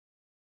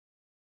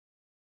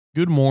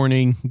Good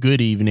morning,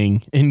 good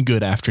evening, and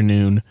good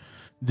afternoon.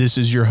 This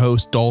is your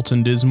host,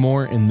 Dalton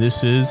Dismore, and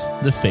this is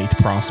The Faith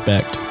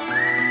Prospect.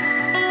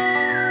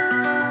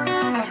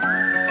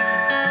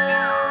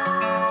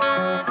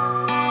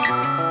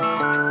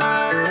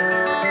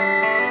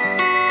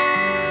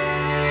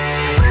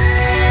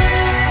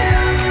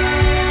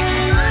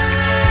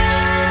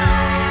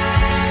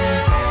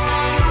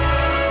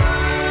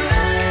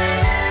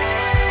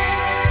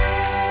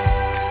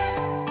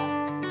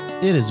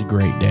 It is a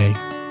great day.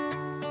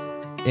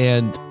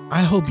 And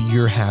I hope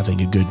you're having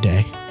a good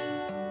day.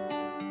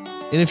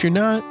 And if you're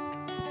not,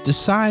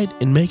 decide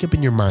and make up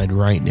in your mind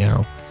right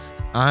now,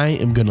 I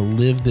am going to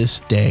live this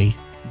day,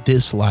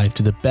 this life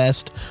to the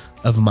best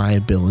of my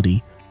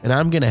ability, and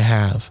I'm going to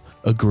have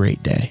a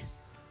great day.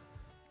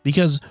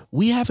 Because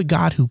we have a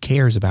God who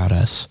cares about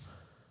us.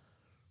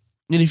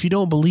 And if you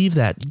don't believe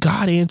that,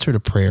 God answered a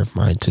prayer of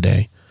mine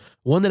today,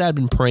 one that I've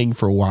been praying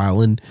for a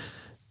while. And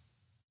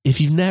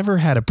if you've never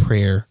had a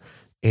prayer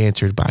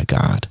answered by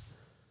God,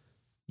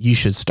 you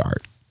should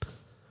start,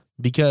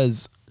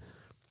 because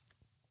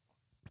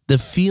the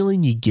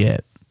feeling you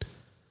get,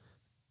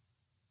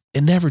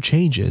 it never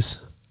changes.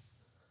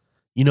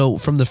 You know,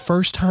 from the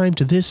first time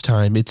to this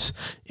time, it's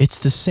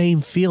the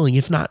same feeling,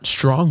 if not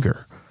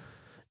stronger.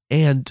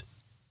 And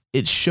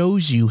it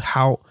shows you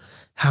how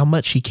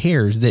much he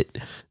cares, that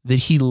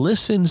he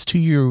listens to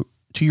your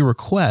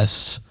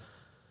requests,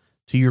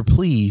 to your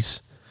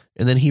pleas,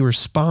 and then he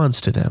responds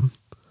to them.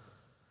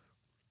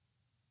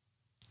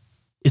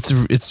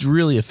 It's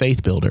really a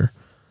faith builder.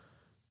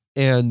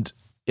 And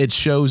it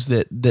shows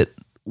that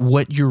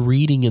what you're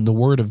reading in the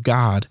Word of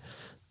God,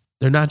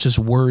 they're not just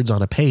words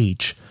on a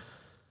page.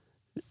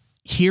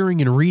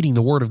 Hearing and reading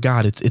the Word of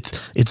God,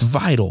 it's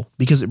vital,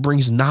 because it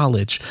brings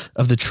knowledge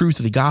of the truth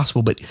of the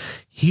gospel. But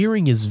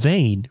hearing is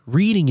vain,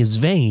 reading is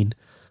vain,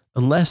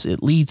 unless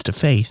it leads to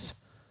faith,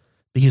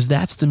 because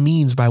that's the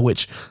means by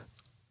which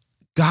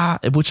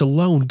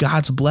alone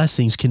God's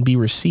blessings can be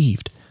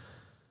received.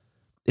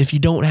 If you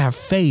don't have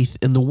faith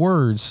in the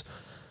words,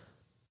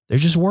 they're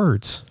just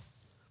words.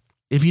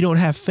 If you don't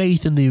have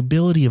faith in the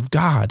ability of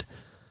God,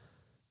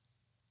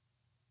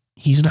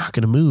 he's not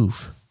going to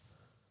move.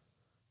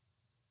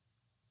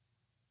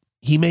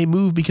 He may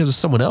move because of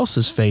someone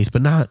else's faith,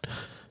 but not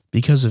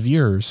because of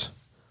yours.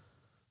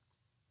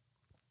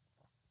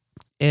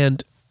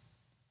 And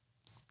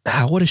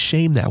what a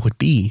shame that would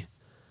be.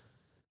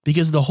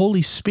 Because the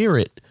Holy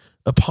Spirit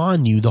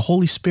upon you, the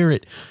Holy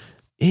Spirit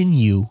in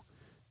you,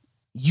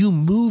 you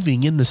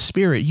moving in the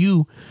Spirit,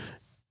 you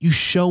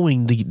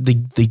showing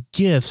the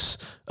gifts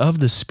of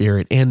the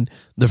Spirit and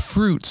the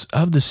fruits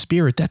of the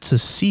Spirit, that's a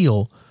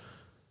seal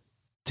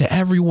to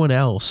everyone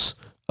else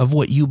of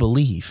what you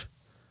believe.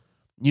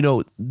 You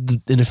know,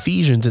 in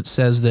Ephesians, it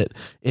says that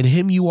in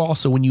him you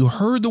also, when you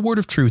heard the word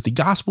of truth, the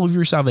gospel of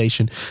your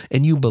salvation,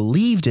 and you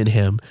believed in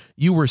him,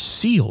 you were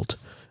sealed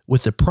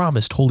with the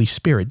promised Holy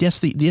Spirit. Yes,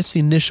 the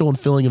initial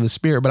infilling of the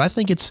Spirit, but I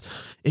think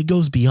it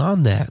goes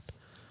beyond that.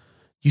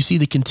 You see,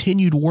 the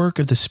continued work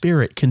of the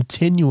Spirit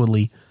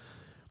continually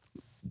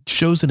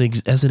shows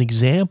as an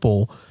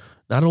example,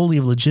 not only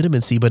of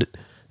legitimacy, but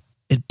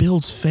it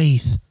builds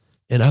faith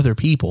in other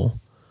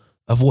people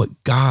of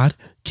what God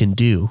can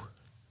do.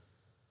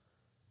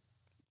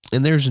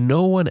 And there's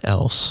no one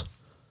else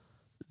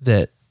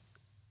that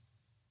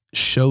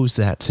shows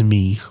that to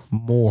me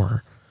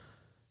more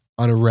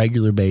on a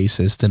regular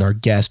basis than our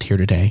guest here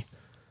today.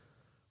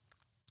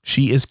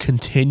 She is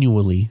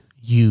continually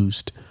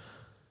used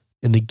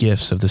in the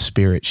gifts of the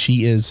Spirit.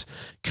 She is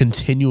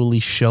continually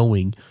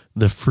showing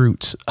the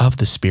fruits of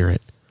the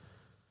Spirit.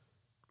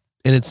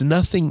 And it's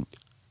nothing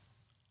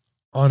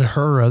on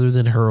her other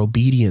than her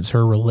obedience,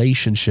 her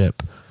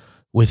relationship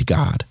with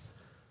God.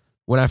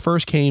 When I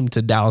first came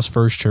to Dallas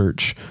First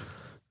Church,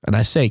 and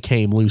I say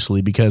came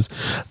loosely because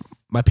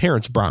my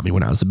parents brought me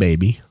when I was a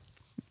baby.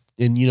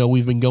 And, you know,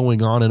 we've been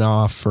going on and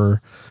off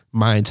for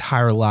my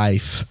entire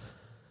life,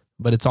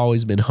 but it's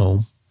always been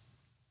home.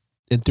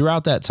 And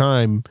throughout that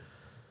time,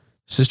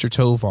 Sister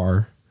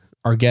Tovar,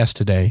 our guest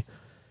today,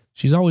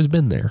 she's always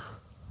been there,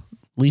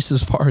 at least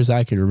as far as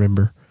I can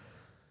remember.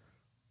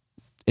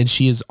 And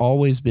she has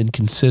always been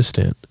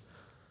consistent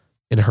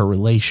in her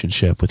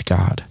relationship with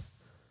God.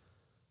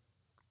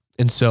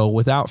 And so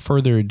without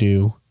further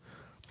ado,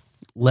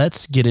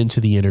 let's get into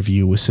the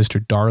interview with Sister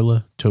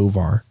Darla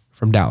Tovar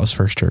from Dallas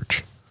First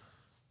Church.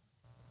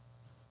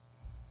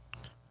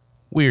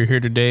 We are here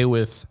today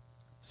with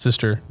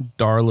Sister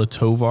Darla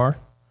Tovar.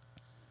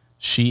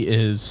 She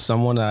is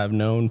someone that I've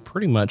known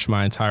pretty much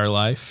my entire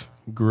life.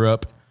 Grew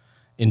up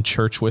in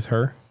church with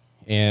her,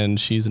 and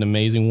she's an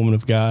amazing woman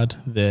of God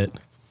that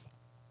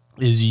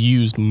is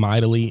used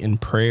mightily in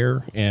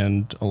prayer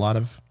and a lot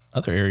of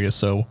other areas.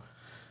 So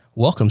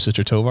welcome,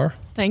 Sister Tovar.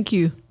 Thank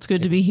you. It's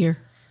good to be here.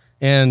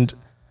 And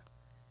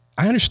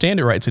I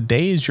understand it right.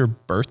 Today is your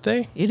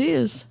birthday? It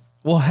is.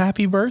 Well,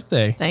 happy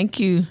birthday.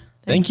 Thank you.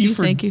 Thank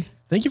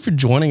you for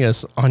joining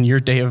us on your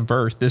day of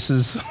birth. This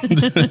is,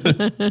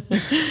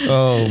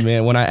 oh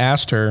man, when I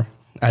asked her,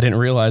 I didn't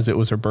realize it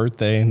was her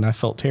birthday and I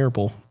felt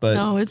terrible, but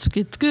no, it's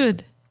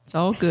good. It's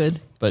all good.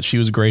 But she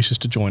was gracious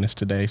to join us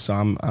today, so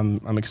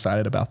I'm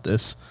excited about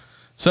this.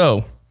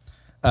 So,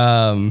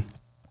 well,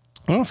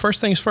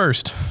 first things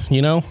first.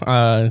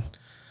 I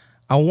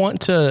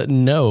want to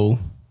know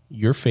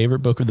your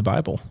favorite book of the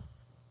Bible.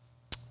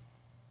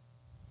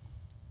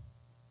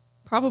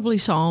 Probably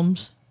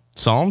Psalms.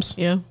 Psalms?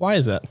 Yeah. Why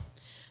is that?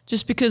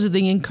 Just because of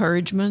the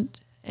encouragement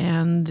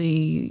and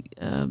the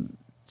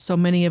so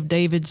many of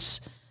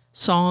David's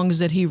songs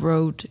that he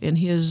wrote in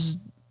his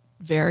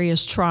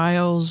various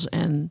trials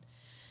and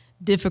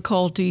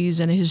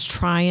difficulties and his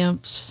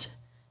triumphs.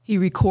 He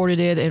recorded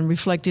it and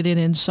reflected it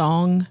in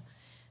song.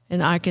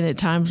 And I can at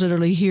times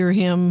literally hear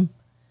him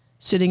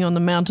sitting on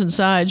the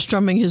mountainside,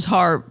 strumming his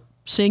harp,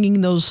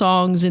 singing those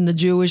songs in the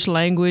Jewish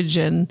language,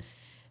 it's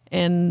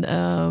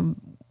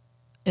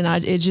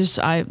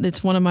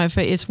one of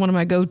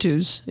my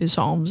go-tos is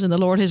Psalms, and the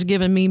Lord has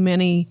given me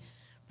many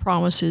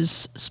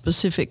promises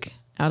specific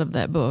out of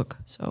that book.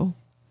 So,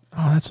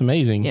 that's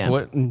amazing. Yeah.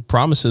 What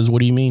promises? What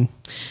do you mean?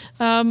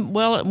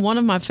 Well, one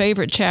of my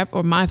favorite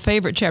my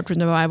favorite chapter in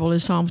the Bible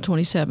is Psalm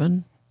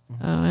 27.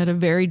 I had a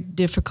very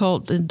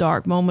difficult and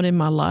dark moment in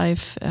my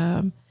life.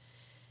 Had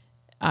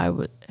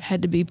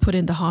to be put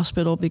in the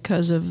hospital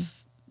because of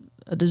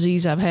a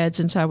disease I've had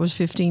since I was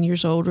 15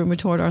 years old,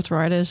 rheumatoid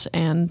arthritis,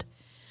 and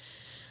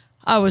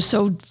I was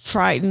so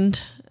frightened.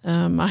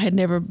 I had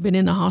never been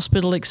in the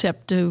hospital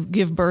except to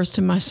give birth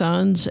to my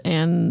sons,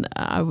 and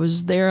I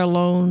was there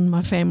alone.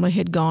 My family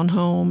had gone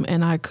home,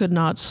 and I could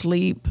not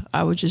sleep.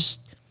 I was just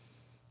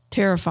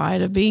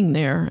terrified of being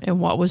there and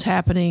what was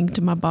happening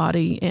to my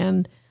body.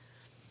 And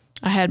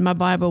I had my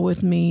Bible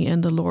with me,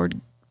 and the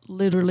Lord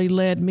literally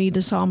led me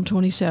to Psalm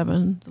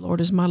 27. The Lord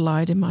is my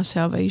light and my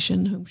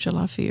salvation. Whom shall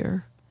I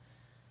fear?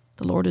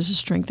 The Lord is the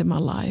strength of my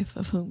life.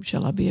 Of whom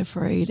shall I be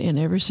afraid? And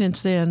ever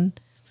since then,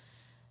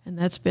 and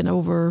that's been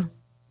over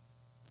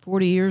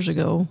 40 years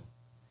ago,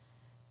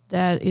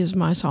 that is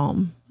my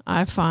psalm.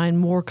 I find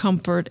more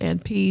comfort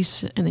and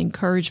peace and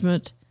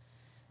encouragement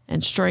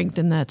and strength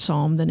in that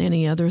psalm than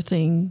any other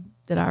thing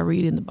that I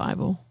read in the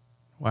Bible.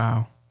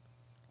 Wow.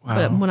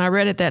 But when I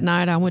read it that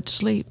night, I went to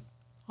sleep.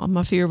 All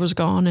my fear was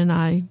gone,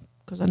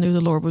 because I knew the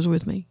Lord was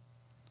with me.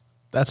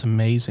 That's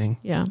amazing.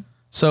 Yeah.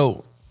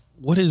 So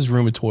what is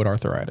rheumatoid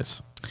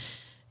arthritis?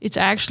 It's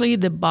actually,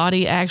 the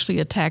body actually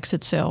attacks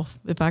itself.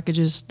 If I could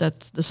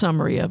that's the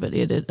summary of it.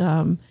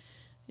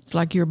 It's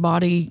like your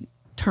body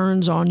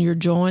turns on your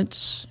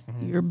joints,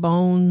 your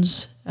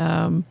bones,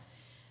 and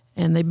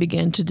they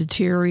begin to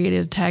deteriorate.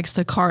 It attacks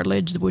the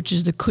cartilage, which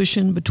is the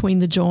cushion between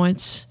the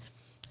joints,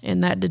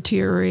 and that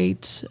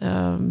deteriorates.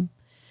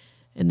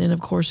 And then,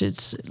 of course,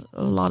 it's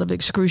a lot of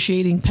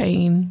excruciating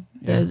pain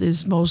that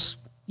is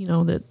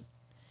that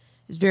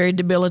is very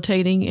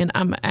debilitating. And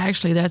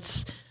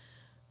that's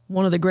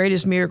one of the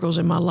greatest miracles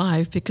in my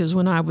life, because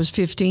when I was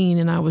 15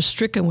 and I was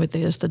stricken with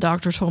this, the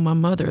doctor told my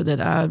mother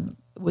that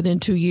within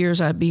 2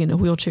 years I'd be in a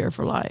wheelchair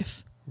for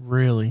life.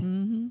 Really?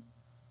 Mm-hmm.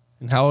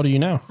 And how old are you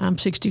now? I'm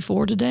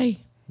 64 today.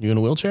 You in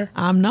a wheelchair?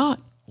 I'm not.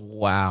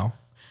 Wow.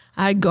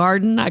 I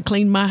garden, I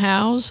clean my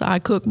house, I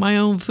cook my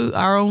own food,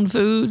 our own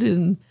food,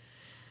 and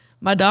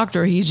my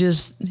doctor, he's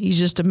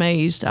just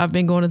amazed. I've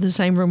been going to the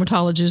same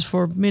rheumatologist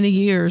for many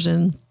years,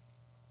 and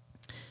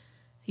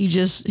he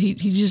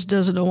just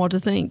doesn't know what to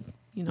think.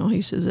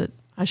 He says that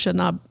I should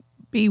not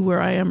be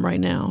where I am right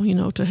now,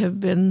 to have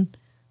been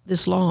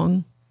this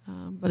long.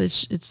 But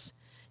it's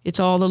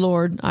all the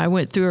Lord. I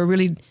went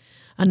through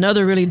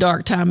another really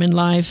dark time in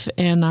life,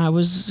 and I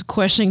was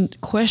questioning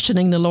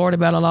the Lord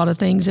about a lot of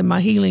things, and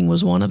my healing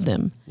was one of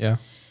them. Yeah.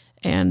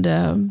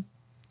 And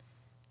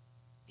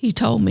he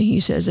told me,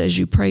 he says, as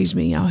you praise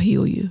me, I'll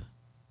heal you.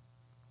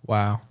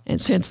 Wow. And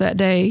since that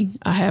day,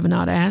 I have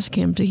not asked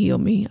him to heal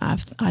me.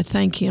 I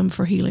thank him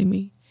for healing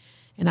me.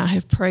 And I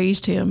have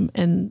praised him,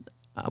 and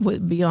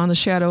beyond a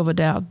shadow of a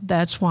doubt,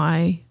 that's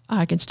why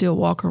I can still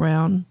walk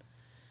around,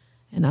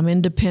 and I'm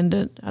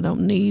independent. I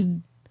don't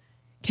need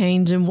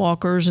canes and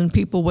walkers and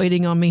people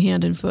waiting on me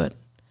hand and foot.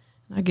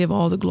 I give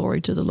all the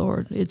glory to the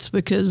Lord. It's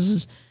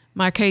because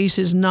my case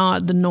is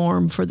not the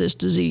norm for this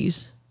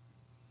disease.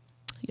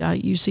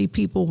 You see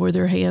people where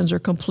their hands are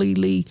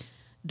completely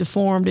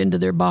deformed into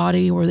their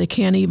body, where they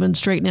can't even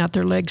straighten out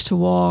their legs to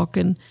walk.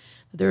 And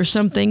there are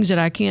some things that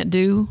I can't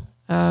do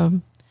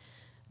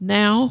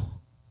now,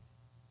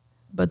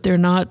 but they're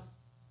not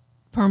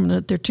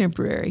permanent. They're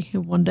temporary.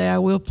 And one day I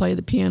will play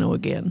the piano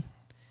again.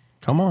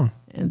 Come on.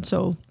 And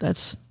so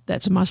that's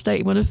my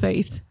statement of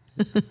faith.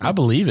 I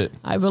believe it.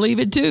 I believe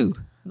it too.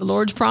 The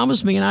Lord's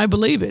promised me, and I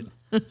believe it.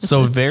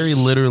 So very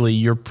literally,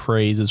 your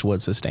praise is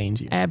what sustains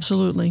you.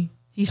 Absolutely.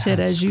 He said,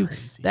 crazy.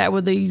 That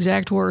were the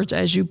exact words,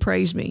 as you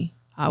praise me,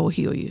 I will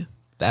heal you.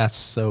 That's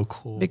so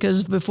cool.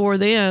 Because before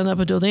then, up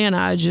until then,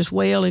 I just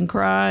wail and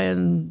cry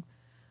and,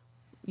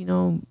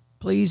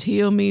 please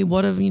heal me.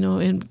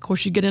 And of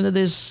course you get into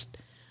this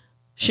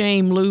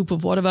shame loop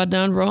of what have I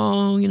done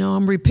wrong?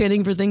 I'm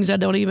repenting for things I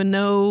don't even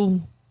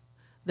know,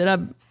 that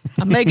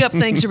I make up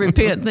things to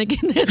repent,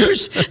 thinking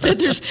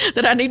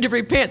that I need to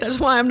repent. That's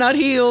why I'm not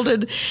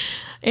healed.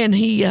 And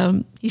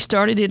he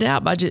started it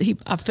out by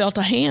I felt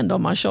a hand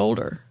on my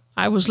shoulder,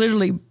 I was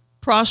literally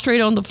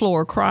prostrate on the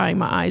floor crying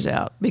my eyes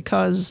out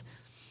because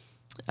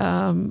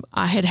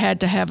I had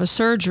to have a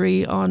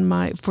surgery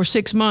for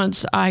 6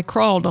 months. I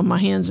crawled on my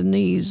hands and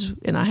knees,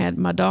 and I had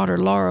my daughter,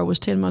 Laura, was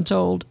 10 months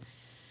old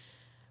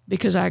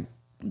because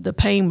the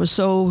pain was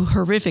so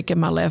horrific in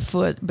my left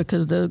foot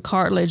because the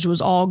cartilage was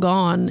all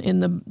gone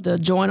in the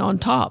joint on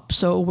top.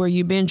 So where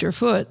you bend your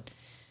foot,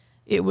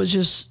 it was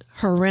just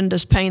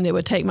horrendous pain that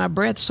would take my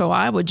breath. So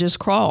I would just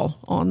crawl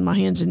on my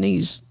hands and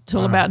knees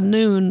till about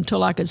noon,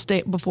 till I could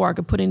stay before I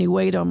could put any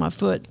weight on my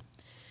foot.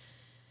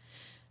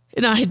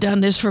 And I had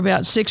done this for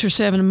about 6 or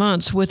 7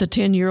 months with a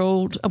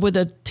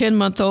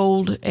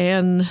 10-month-old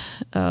and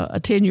a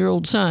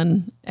 10-year-old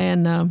son,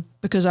 and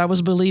because I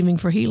was believing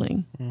for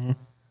healing. Mm-hmm.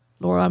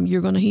 Lord,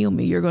 you're going to heal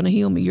me. You're going to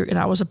heal me. And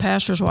I was a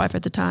pastor's wife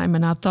at the time,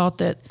 and I thought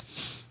that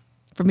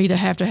for me to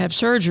have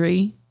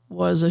surgery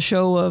was a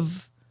show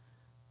of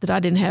that I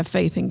didn't have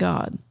faith in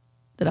God,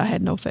 that I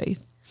had no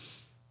faith.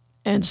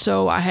 And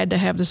so I had to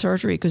have the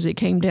surgery because it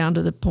came down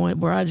to the point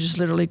where I just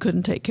literally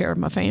couldn't take care of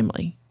my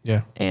family.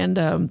 Yeah.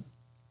 And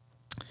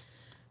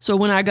so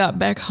when I got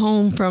back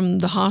home from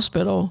the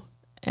hospital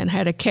and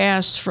had a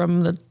cast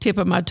from the tip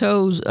of my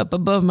toes up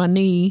above my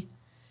knee,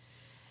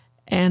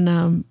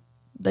 and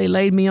they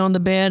laid me on the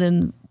bed,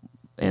 and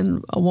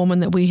a woman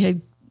that we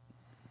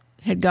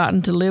had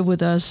gotten to live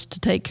with us to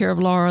take care of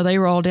Laura, they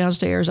were all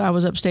downstairs. I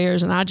was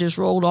upstairs, and I just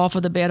rolled off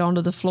of the bed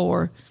onto the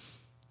floor.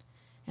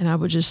 And I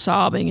was just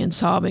sobbing and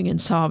sobbing and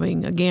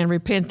sobbing, again,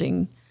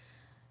 repenting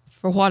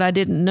for what I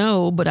didn't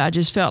know, but I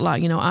just felt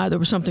like, either there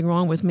was something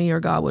wrong with me or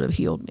God would have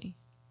healed me.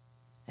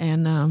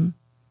 And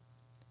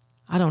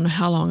I don't know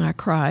how long I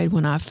cried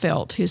when I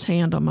felt his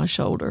hand on my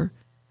shoulder.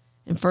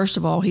 And first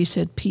of all, he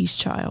said, "Peace,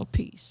 child,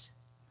 peace."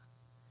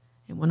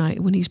 And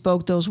when he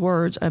spoke those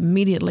words,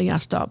 immediately I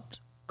stopped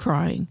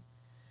crying.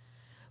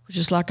 It was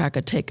just like I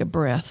could take a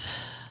breath.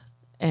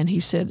 And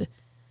he said,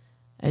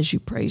 "As you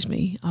praise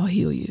me, I'll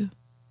heal you."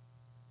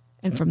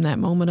 And from that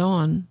moment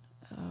on,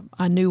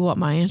 I knew what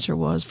my answer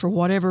was. For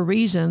whatever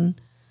reason,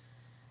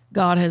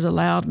 God has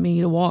allowed me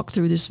to walk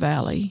through this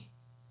valley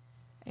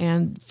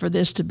and for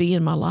this to be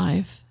in my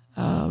life.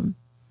 And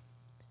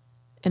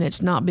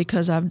it's not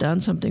because I've done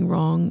something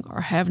wrong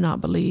or have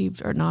not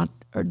believed or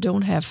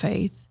don't have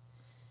faith.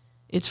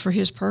 It's for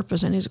his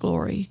purpose and his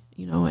glory,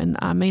 and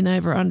I may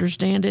never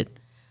understand it.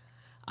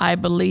 I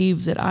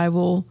believe that I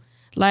will.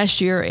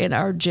 Last year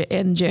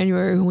in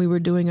January, when we were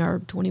doing our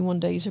 21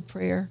 days of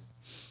prayer,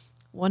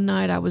 one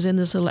night I was in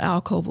this little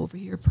alcove over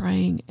here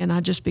praying, and I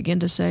just began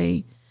to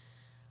say,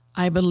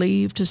 "I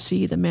believe to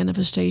see the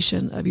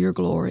manifestation of your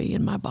glory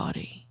in my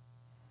body.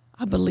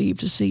 I believe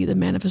to see the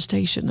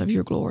manifestation of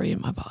your glory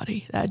in my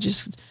body." That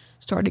just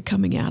started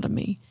coming out of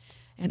me.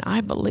 And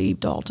I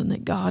believe, Dalton,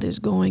 that God is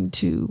going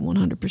to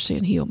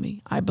 100% heal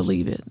me. I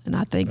believe it, and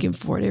I thank him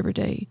for it every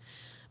day.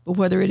 But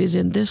whether it is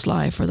in this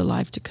life or the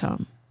life to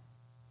come,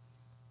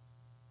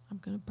 I'm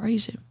going to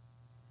praise him.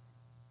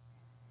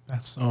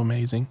 That's so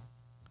amazing.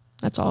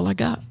 That's all I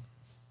got.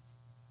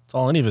 That's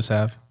all any of us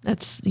have.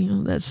 That's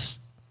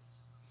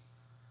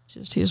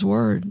just his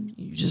word.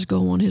 You just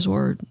go on his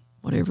word.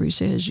 Whatever he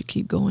says, you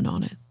keep going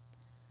on it.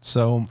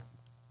 So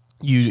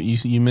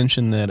you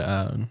mentioned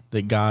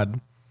that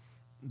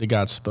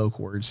God spoke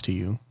words to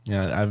you.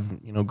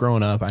 I've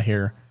growing up, I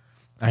hear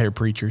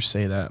preachers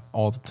say that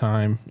all the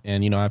time,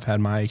 and I've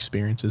had my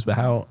experiences. But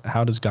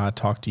how does God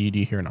talk to you? Do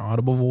you hear an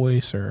audible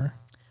voice or?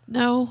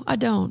 No, I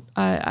don't.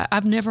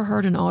 I've never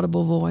heard an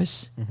audible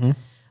voice. Mm-hmm.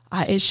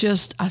 It's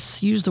just I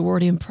use the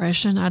word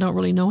impression. I don't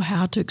really know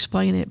how to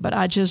explain it, but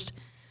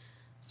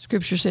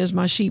Scripture says,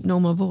 "My sheep know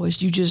my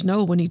voice." You just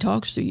know when he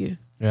talks to you.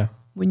 Yeah.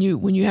 When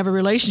you have a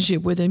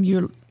relationship with him,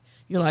 you're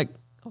like,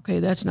 okay,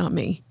 that's not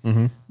me.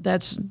 Mm-hmm.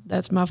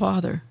 That's my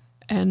Father.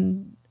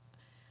 And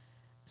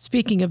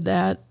speaking of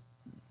that,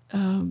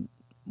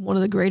 one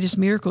of the greatest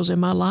miracles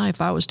in my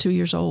life, I was 2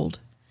 years old,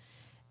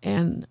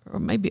 or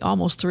maybe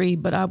almost 3,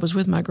 but I was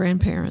with my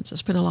grandparents. I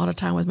spent a lot of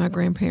time with my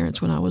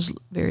grandparents when I was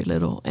very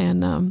little.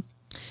 And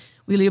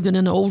we lived in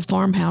an old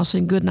farmhouse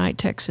in Goodnight,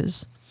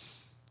 Texas.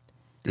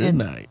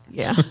 Goodnight.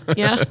 Yeah,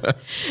 yeah.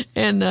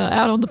 And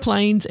out on the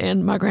plains,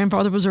 and my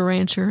grandfather was a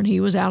rancher, and he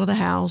was out of the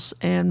house.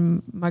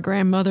 And my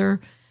grandmother,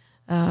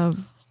 I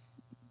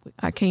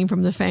came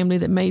from the family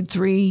that made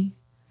 3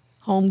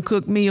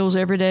 home-cooked meals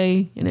every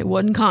day, and it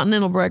wasn't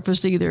continental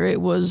breakfast either. It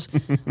was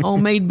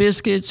homemade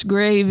biscuits,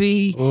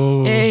 gravy,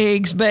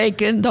 eggs,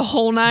 bacon, the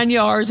whole 9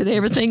 yards, and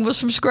everything was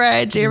from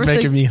scratch.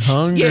 Everything. You're making me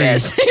hungry.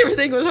 Yes,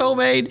 everything was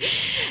homemade.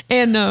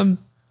 And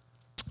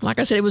like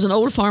I said, it was an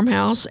old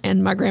farmhouse,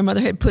 and my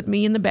grandmother had put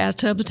me in the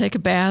bathtub to take a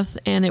bath,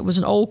 and it was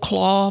an old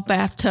claw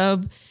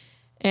bathtub,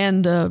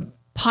 and the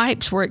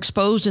pipes were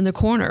exposed in the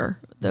corner,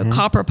 the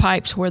copper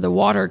pipes where the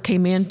water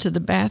came into the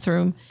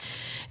bathroom.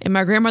 And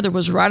my grandmother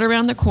was right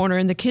around the corner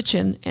in the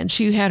kitchen, and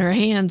she had her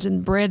hands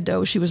in bread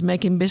dough. She was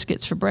making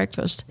biscuits for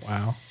breakfast.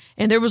 Wow.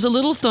 And there was a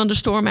little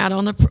thunderstorm out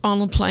on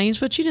the plains,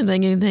 but you didn't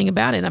think anything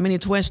about it. I mean,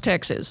 it's West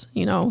Texas,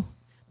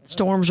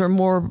 Storms are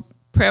more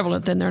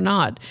prevalent than they're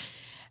not.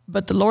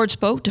 But the Lord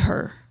spoke to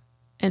her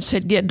and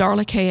said, "Get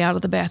Darla Kay out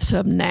of the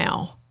bathtub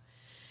now."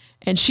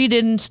 And she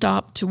didn't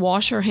stop to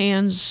wash her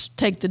hands,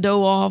 take the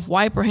dough off,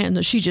 wipe her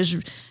hands. She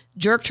just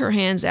jerked her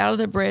hands out of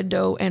the bread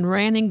dough and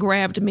ran and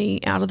grabbed me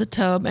out of the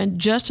tub. And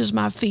just as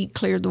my feet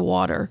cleared the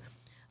water,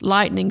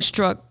 lightning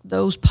struck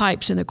those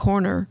pipes in the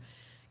corner,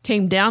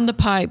 came down the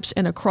pipes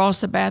and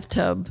across the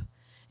bathtub,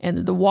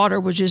 and the water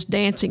was just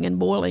dancing and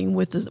boiling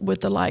with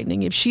the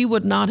lightning. If she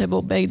would not have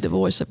obeyed the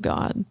voice of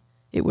God,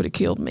 it would have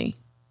killed me.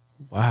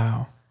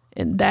 Wow.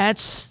 And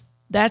that's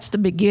the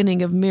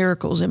beginning of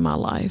miracles in my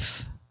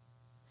life.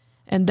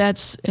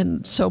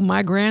 And so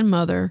my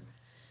grandmother,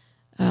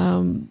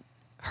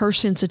 her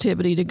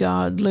sensitivity to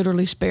God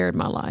literally spared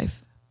my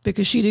life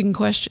because she didn't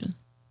question.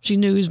 She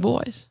knew his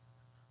voice.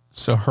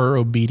 So her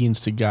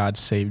obedience to God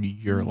saved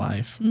your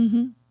life.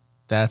 Mm-hmm.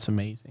 That's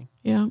amazing.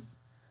 Yeah.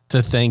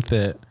 To think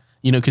that,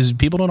 because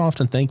people don't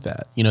often think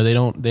that, they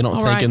don't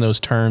think in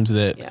those terms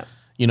that,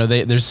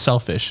 they're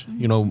selfish.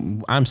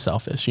 Mm-hmm. I'm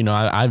selfish.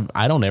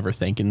 I don't ever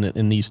think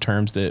in these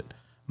terms that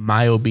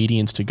my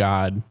obedience to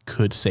God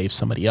could save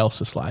somebody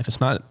else's life.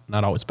 It's not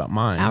always about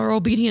mine. Our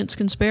obedience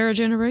can spare a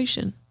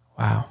generation.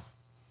 Wow.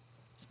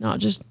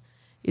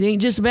 It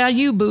ain't just about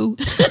you, boo.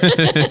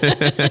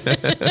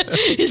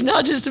 It's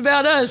not just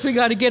about us. We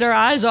got to get our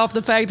eyes off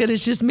the fact that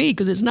it's just me,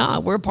 because it's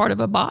not. We're part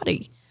of a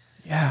body.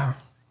 Yeah.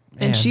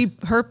 And Man.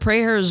 her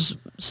prayers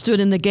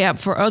stood in the gap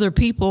for other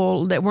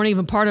people that weren't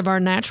even part of our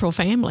natural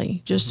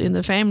family, just in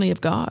the family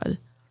of God.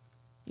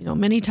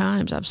 Many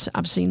times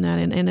I've seen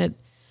that,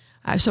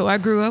 so I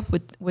grew up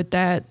with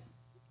that,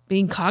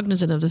 being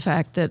cognizant of the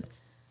fact that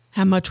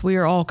how much we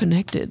are all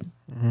connected,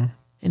 mm-hmm.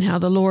 and how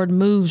the Lord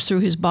moves through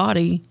his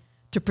body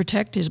to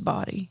protect his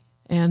body.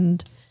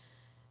 And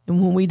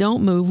when we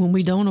don't move, when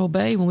we don't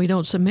obey, when we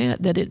don't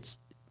submit, that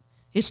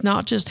it's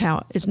not just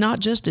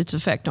its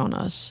effect on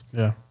us.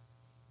 Yeah.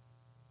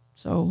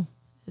 So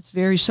it's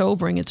very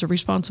sobering. It's a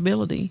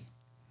responsibility.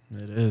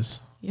 It is.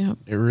 Yeah.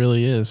 It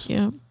really is.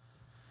 Yeah.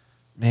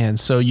 Man,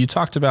 so you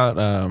talked about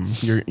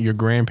your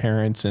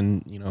grandparents,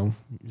 and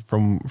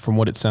from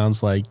what it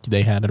sounds like,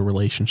 they had a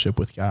relationship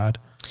with God.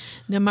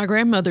 No, my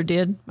grandmother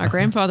did. My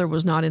grandfather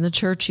was not in the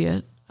church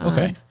yet.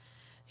 Okay.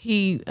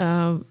 He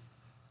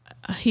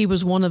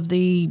was one of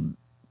the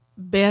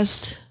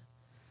best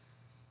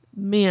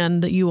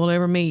men that you will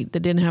ever meet that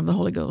didn't have the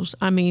Holy Ghost.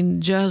 I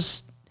mean,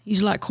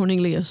 he's like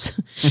Cornelius.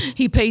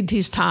 He paid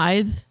his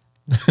tithe.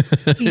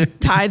 He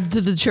tithed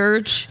to the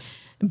church.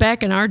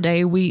 Back in our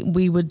day,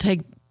 we would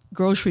take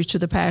groceries to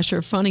the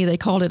pastor. Funny, they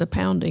called it a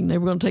pounding. They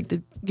were going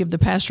to give the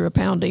pastor a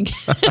pounding.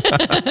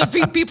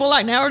 People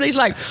like nowadays,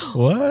 like,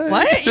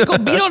 what? You going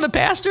to beat on the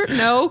pastor?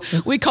 No,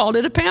 we called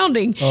it a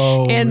pounding.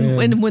 Oh, and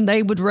when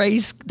they would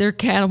raise their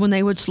cattle, when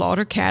they would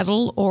slaughter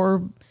cattle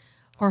or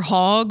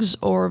hogs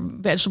or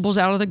vegetables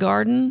out of the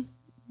garden,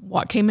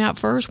 what came out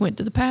first went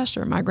to the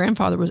pastor. My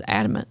grandfather was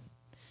adamant,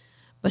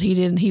 but he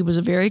didn't. He was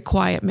a very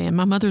quiet man.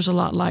 My mother's a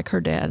lot like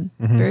her dad,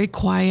 mm-hmm. very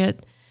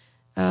quiet.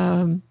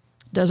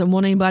 Doesn't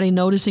want anybody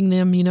noticing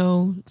them,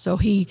 So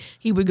he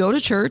would go to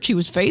church. He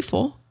was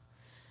faithful.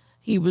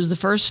 He was the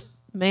first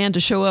man to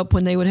show up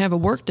when they would have a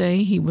work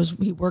day. He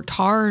worked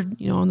hard,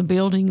 on the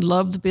building,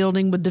 loved the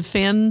building, would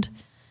defend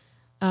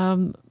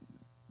the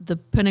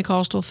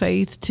Pentecostal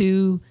faith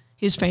to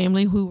his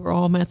family, who were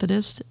all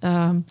Methodist.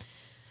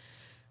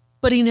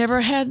 But he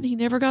never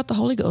got the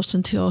Holy Ghost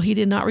until he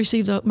did not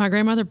receive my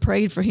grandmother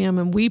prayed for him,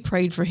 and we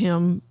prayed for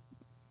him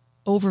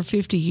over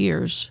 50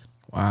 years.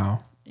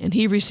 Wow. And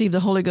he received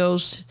the Holy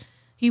Ghost.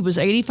 He was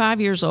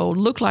 85 years old,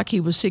 looked like he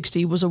was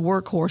 60, was a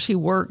workhorse. He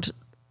worked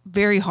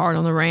very hard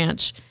on the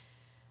ranch.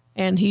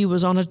 And he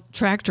was on a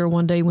tractor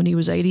one day when he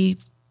was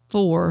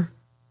 84,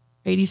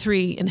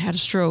 83, and had a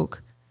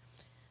stroke.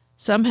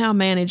 Somehow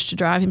managed to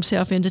drive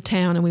himself into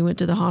town, and we went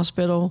to the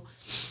hospital.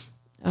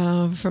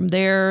 From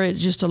there,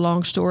 it's just a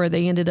long story.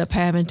 They ended up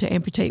having to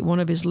amputate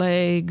one of his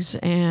legs,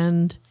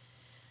 and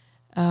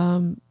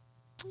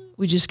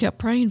we just kept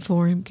praying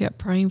for him.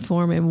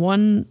 And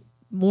one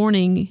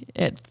morning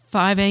at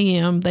 5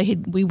 a.m.,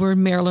 we were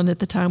in Maryland at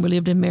the time. We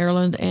lived in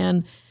Maryland,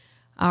 and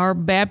our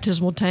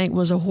baptismal tank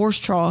was a horse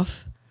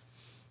trough,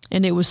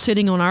 and it was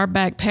sitting on our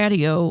back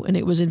patio, and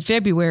it was in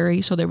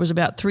February, so there was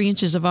about 3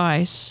 inches of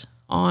ice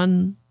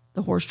on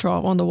the horse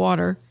trough, on the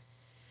water.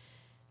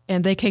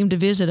 And they came to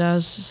visit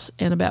us,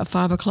 and about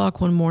 5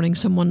 o'clock one morning,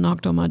 someone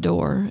knocked on my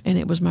door, and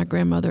it was my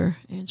grandmother,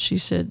 and she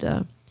said,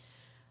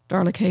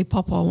 Darla K,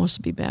 Papa wants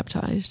to be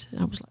baptized. And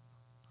I was like,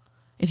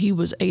 and he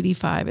was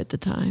 85 at the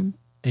time.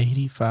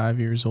 85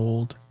 years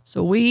old.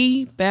 So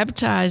we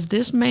baptized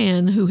this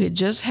man who had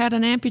just had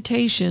an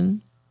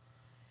amputation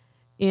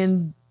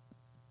in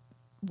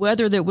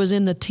weather that was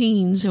in the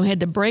teens, who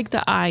had to break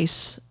the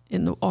ice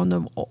on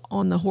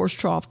the horse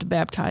trough to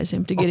baptize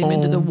him, to get him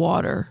into the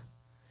water.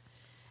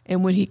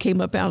 And when he came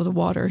up out of the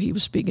water, he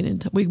was speaking in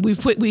tongues.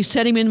 We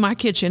set him in my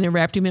kitchen and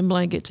wrapped him in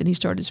blankets, and he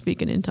started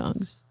speaking in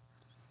tongues.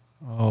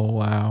 Oh,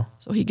 wow.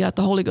 So he got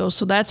the Holy Ghost.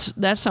 So that's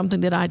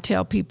something that I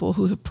tell people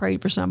who have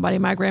prayed for somebody.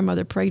 My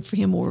grandmother prayed for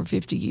him over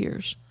 50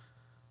 years.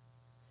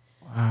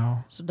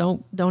 Wow.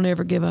 So don't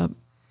ever give up.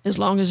 As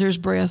long as there's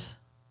breath,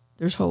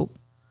 there's hope.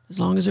 As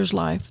long as there's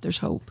life, there's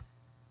hope.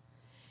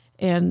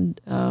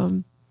 And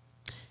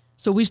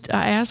so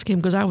I asked him,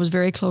 because I was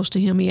very close to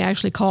him. He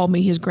actually called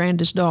me his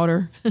grandest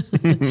daughter.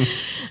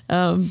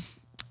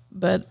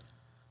 But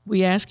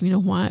we asked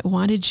him,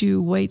 why did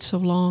you wait so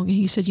long? And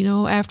he said,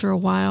 after a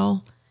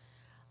while,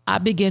 I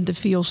began to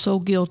feel so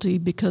guilty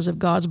because of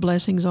God's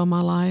blessings on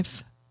my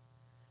life.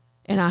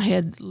 And I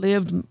had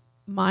lived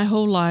my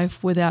whole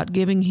life without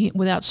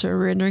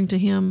surrendering to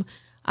him.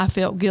 I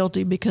felt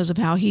guilty because of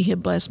how he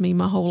had blessed me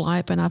my whole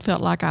life, and I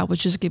felt like I was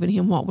just giving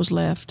him what was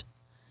left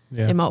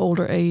in my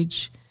older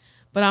age.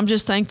 But I'm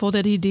just thankful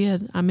that he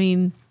did. I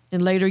mean,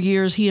 in later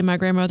years, he and my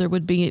grandmother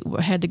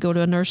had to go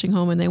to a nursing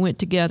home, and they went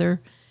together.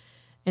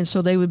 And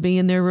so they would be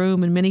in their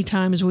room, and many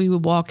times we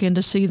would walk in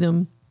to see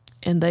them,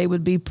 and they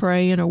would be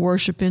praying or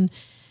worshiping.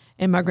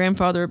 And my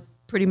grandfather,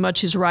 pretty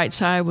much his right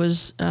side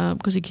was,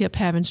 because he kept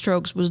having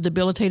strokes, was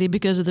debilitated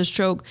because of the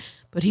stroke.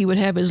 But he would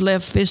have his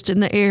left fist in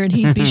the air, and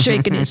he'd be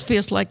shaking his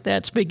fist like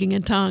that, speaking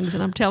in tongues.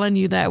 And I'm telling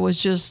you, that was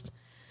just,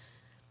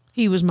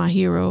 he was my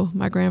hero.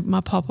 My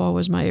papa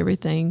was my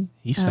everything.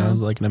 He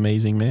sounds like an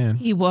amazing man.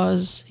 He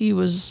was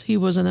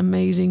an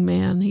amazing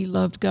man. He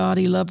loved God.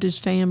 He loved his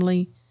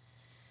family.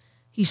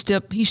 He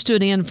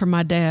stood in for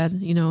my dad.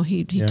 He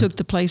took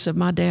the place of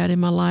my dad in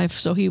my life.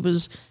 So he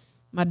was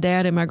my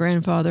dad and my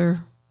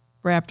grandfather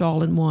wrapped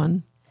all in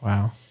one.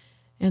 Wow.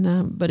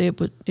 And but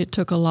it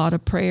took a lot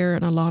of prayer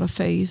and a lot of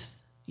faith,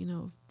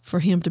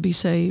 for him to be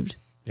saved.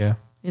 Yeah.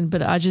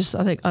 But I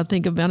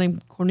think about him,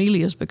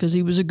 Cornelius, because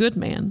he was a good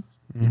man.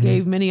 He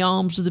gave many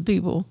alms to the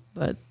people.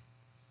 But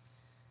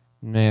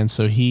man,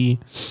 so he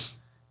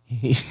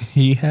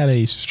had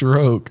a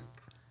stroke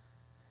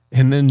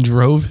and then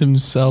drove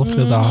himself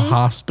to the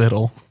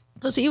hospital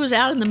because he was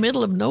out in the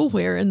middle of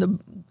nowhere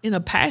in a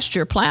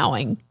pasture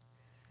plowing.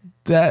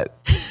 That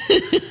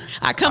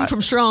I come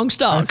from strong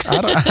stock.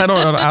 I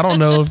don't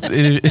know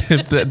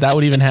if that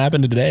would even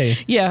happen today.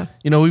 Yeah.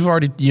 You've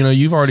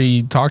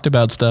already talked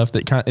about stuff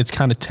that it's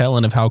kind of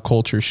telling of how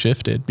culture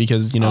shifted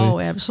because, Oh,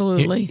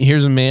 absolutely.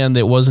 Here's a man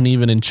that wasn't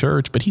even in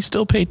church, but he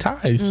still paid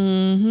tithes.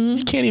 Mm-hmm.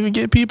 You can't even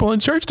get people in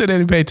church today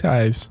to pay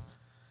tithes.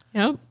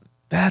 Yep.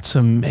 That's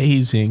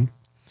amazing.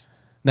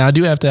 Now I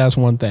do have to ask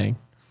one thing.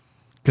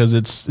 Because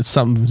it's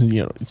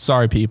something,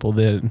 sorry people,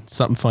 that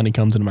something funny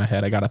comes into my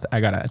head. I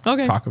gotta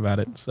talk about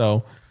it.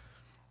 So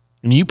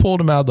when you pulled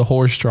him out of the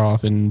horse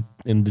trough in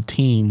the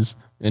teens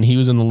and he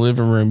was in the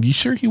living room, you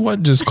sure he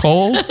wasn't just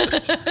cold?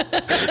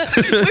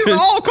 We were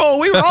all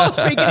cold. We were all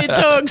speaking in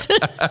tongues.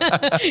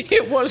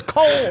 It was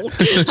cold.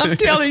 I'm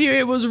telling you,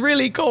 it was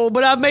really cold.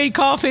 But I made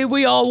coffee.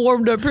 We all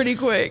warmed up pretty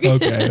quick.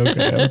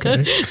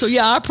 Okay. So,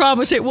 yeah, I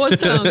promise it was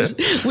tongues.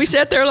 We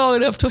sat there long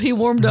enough till he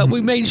warmed up.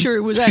 We made sure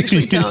it was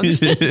actually tongues.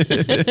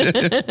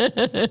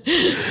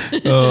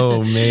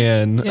 Oh,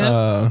 man.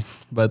 Yep.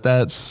 But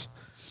that's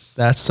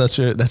such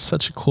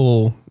a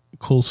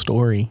cool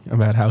story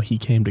about how he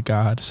came to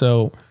God.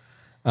 So,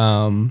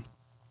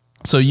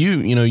 so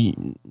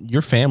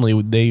your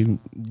family,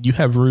 you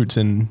have roots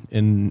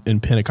in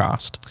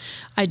Pentecost.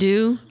 I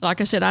do. Like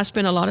I said, I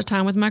spent a lot of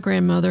time with my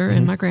grandmother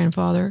and my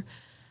grandfather.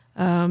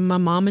 My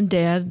mom and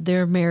dad,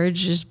 their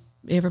marriage, as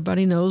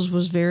everybody knows,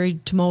 was very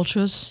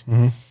tumultuous.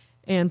 Mm-hmm.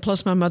 And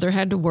plus my mother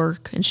had to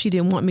work and she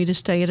didn't want me to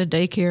stay at a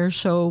daycare.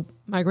 So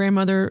my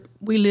grandmother,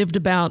 we lived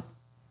about,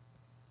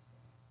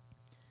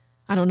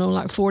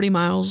 40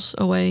 miles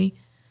away.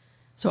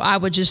 So I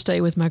would just stay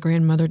with my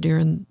grandmother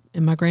and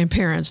my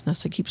grandparents. And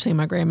I keep saying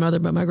my grandmother,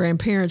 but my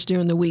grandparents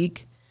during the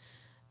week.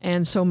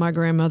 And so my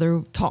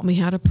grandmother taught me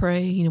how to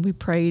pray. We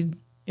prayed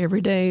every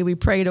day. We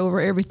prayed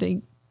over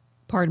everything.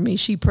 Pardon me.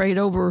 She prayed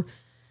over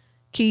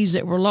keys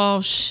that were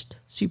lost.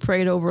 She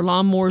prayed over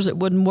lawnmowers that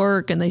wouldn't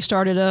work, and they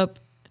started up.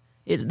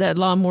 That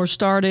lawnmower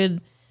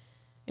started,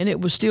 and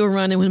it was still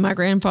running when my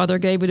grandfather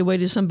gave it away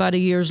to somebody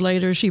years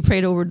later. She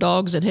prayed over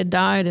dogs that had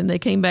died, and they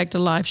came back to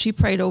life. She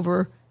prayed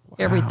over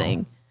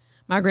everything.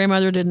 My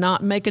grandmother did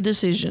not make a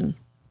decision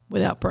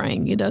without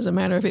praying. It doesn't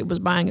matter if it was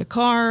buying a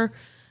car,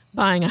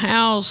 buying a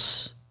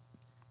house,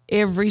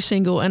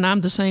 and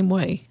I'm the same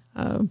way.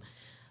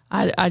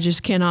 I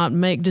just cannot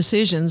make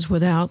decisions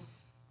without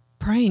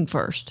praying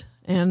first.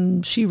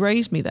 And she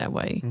raised me that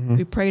way. Mm-hmm.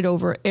 We prayed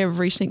over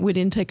everything. We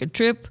didn't take a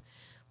trip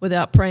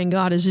without praying,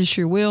 God, is this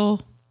your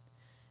will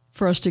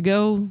for us to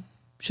go?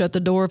 Shut the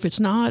door if it's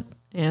not.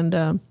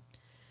 And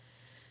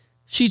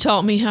she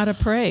taught me how to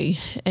pray.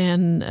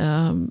 And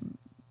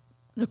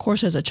of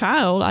course, as a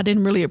child, I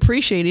didn't really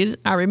appreciate it.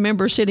 I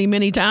remember sitting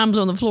many times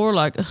on the floor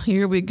like,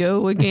 here we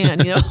go again,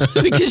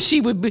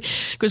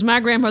 because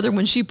my grandmother,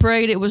 when she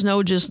prayed, it was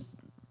no just,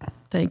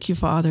 thank you,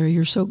 Father,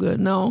 you're so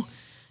good. No,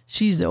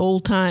 she's the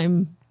old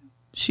time.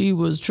 She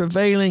was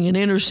travailing and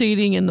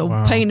interceding, and the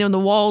paint on the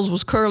walls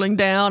was curling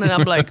down. And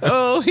I'm like,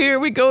 oh, here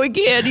we go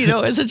again,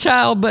 as a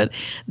child. But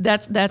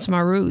that's my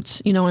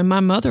roots, and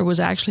my mother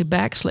was actually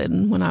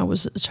backslidden when I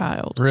was a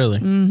child. Really?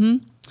 Mm-hmm.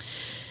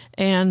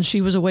 And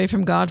she was away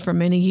from God for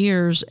many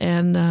years.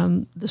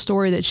 And the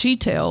story that she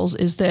tells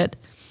is that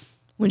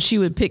when she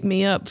would pick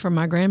me up from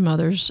my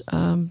grandmother's,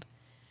 I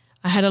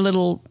had a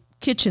little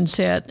kitchen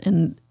set,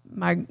 and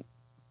I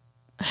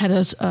had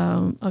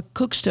a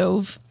cook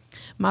stove.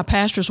 my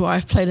pastor's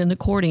wife played an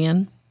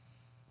accordion.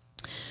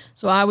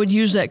 So I would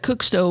use that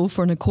cook stove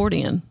for an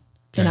accordion.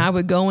 Okay. And I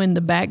would go in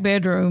the back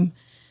bedroom,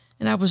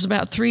 and I was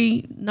about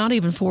 3, not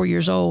even 4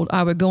 years old.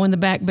 I would go in the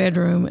back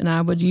bedroom, and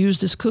I would use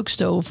this cook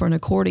stove for an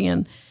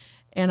accordion,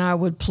 and I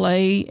would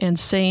play and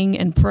sing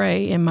and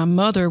pray. And my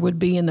mother would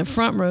be in the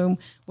front room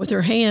with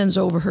her hands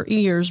over her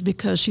ears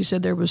because she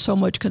said there was so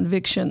much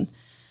conviction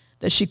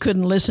that she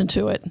couldn't listen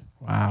to it.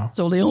 Wow.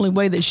 So the only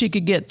way that she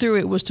could get through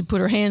it was to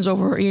put her hands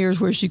over her ears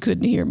where she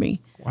couldn't hear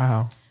me.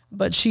 Wow.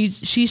 But she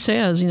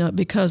says,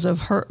 because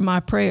of my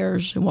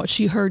prayers and what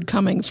she heard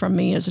coming from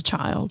me as a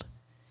child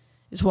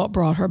is what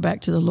brought her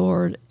back to the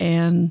Lord.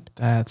 And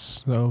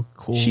that's so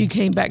cool. She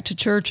came back to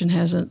church and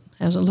hasn't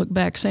looked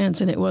back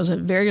since. And it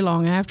wasn't very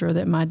long after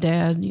that my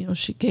dad,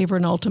 she gave her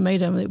an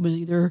ultimatum. It was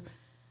either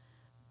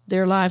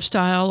their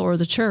lifestyle or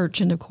the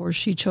church. And of course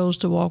she chose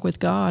to walk with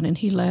God, and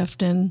he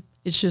left, and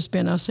it's just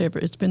been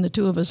it's been the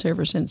two of us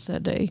ever since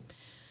that day.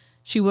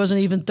 She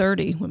wasn't even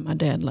 30 when my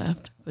dad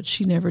left, but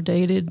she never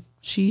dated.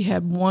 She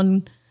had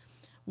one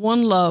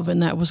love,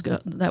 and that was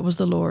God, that was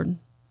the Lord.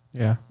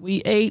 Yeah.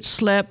 We ate,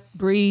 slept,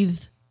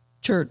 breathed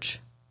church.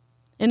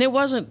 And it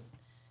wasn't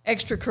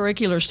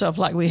extracurricular stuff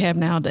like we have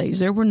nowadays.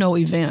 There were no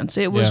events.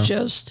 It was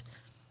just,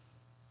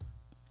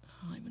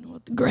 I don't even know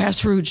what, the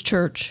grassroots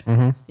church.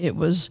 Mm-hmm. It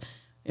was,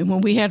 and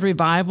when we had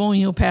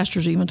revival,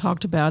 pastors even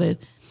talked about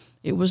it,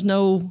 it was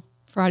no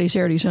Friday,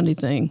 Saturday, Sunday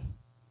thing.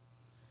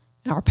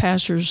 Our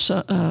pastor's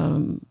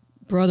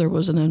brother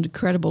was an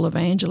incredible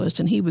evangelist,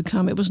 and he would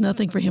come. It was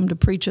nothing for him to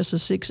preach us a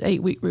 6-8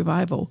 week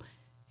revival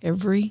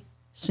every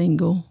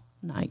single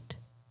night.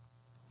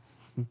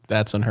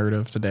 That's unheard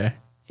of today.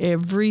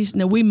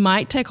 Now we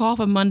might take off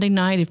a Monday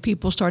night if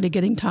people started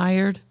getting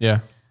tired.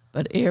 Yeah.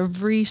 But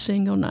every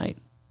single night.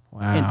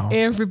 Wow. And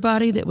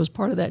everybody that was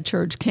part of that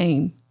church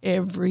came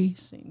every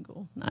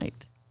single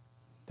night.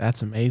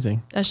 That's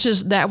amazing.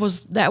 That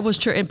was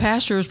church, and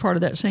pastor was part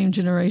of that same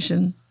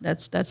generation.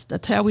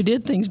 That's how we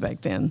did things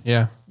back then.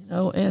 Yeah.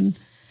 And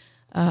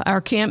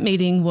our camp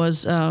meeting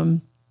was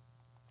the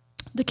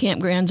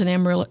campgrounds in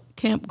Amarillo,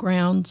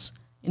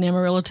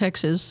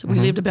 Texas. We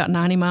lived about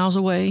 90 miles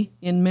away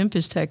in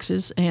Memphis,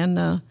 Texas, and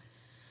my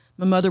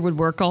mother would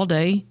work all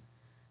day,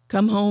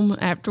 come home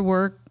after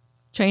work,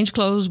 change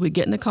clothes, we'd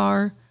get in the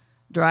car,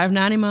 drive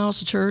 90 miles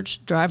to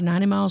church, drive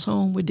 90 miles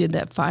home. We did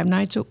that 5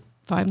 nights a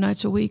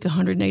week,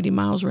 180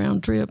 miles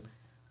round trip.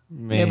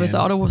 Man. Never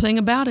thought a thing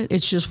about it.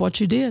 It's just what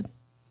you did.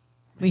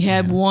 We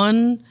had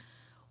one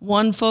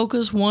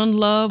focus, one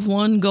love,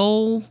 one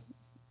goal,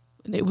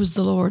 and it was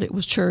the Lord. It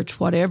was church.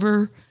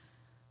 Whatever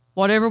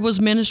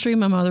was ministry,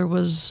 my mother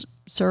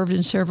served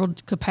in several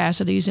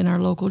capacities in our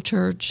local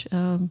church.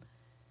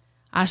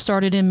 I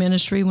started in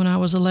ministry when I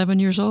was 11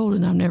 years old,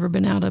 and I've never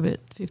been out of it.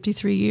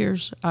 53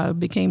 years. I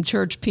became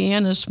church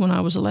pianist when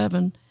I was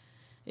 11.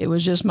 It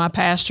was just my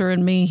pastor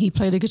and me. He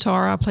played the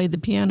guitar, I played the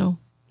piano.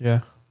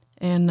 Yeah.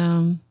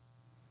 And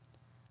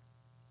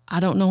I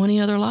don't know any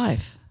other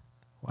life.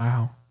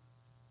 Wow.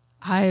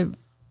 I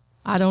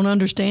don't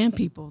understand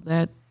people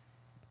that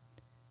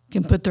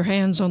can put their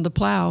hands on the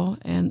plow.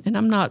 And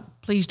I'm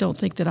not, please don't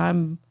think that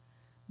I'm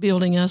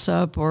building us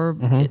up or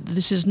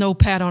this is no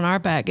pat on our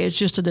back. It's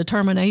just a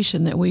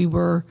determination that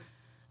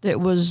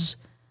was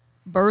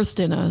birthed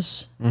in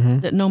us,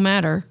 that no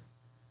matter,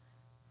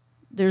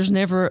 there's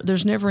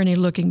never any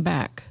looking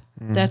back.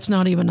 That's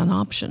not even an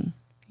option.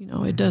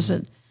 It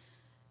doesn't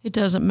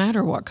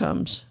matter what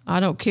comes. I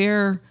don't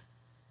care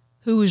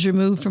who is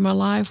removed from my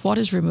life, what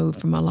is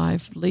removed from my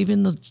life.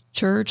 Leaving the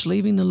church,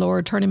 leaving the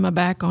Lord, turning my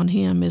back on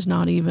him is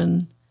not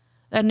even,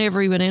 that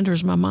never even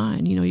enters my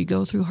mind. You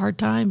go through hard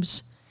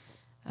times,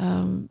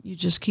 you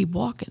just keep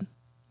walking.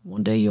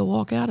 One day you'll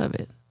walk out of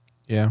it.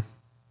 Yeah.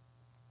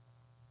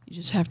 You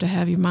just have to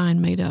have your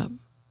mind made up.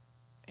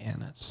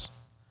 And that's,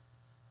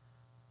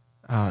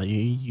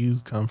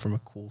 you come from a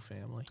cool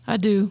family. I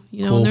do.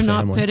 Cool and they're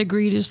family. not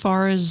pedigreed as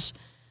far as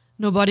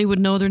nobody would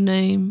know their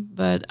name,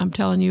 but I'm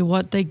telling you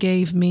what they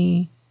gave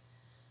me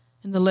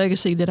and the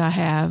legacy that I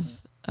have,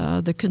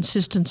 the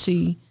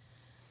consistency,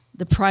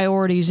 the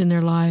priorities in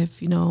their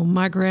life.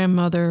 My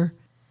grandmother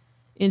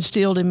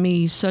instilled in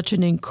me such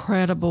an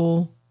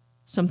incredible,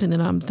 something that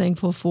I'm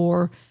thankful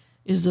for,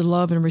 is the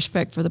love and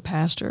respect for the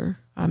pastor.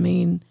 I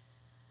mean,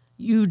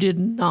 you did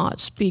not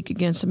speak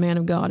against a man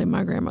of God in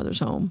my grandmother's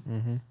home.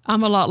 Mm-hmm.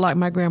 I'm a lot like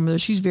my grandmother.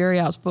 She's very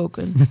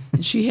outspoken.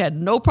 And she had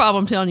no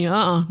problem telling you,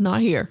 not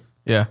here.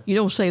 Yeah. You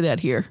don't say that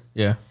here.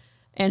 Yeah.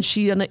 And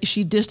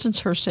she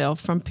distanced herself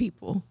from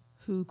people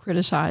who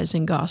criticized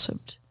and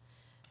gossiped.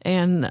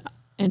 And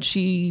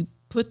she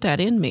put that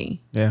in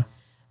me. Yeah.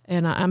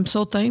 And I'm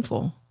so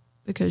thankful,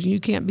 because you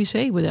can't be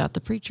saved without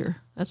the preacher.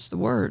 That's the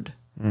word.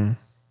 Mm.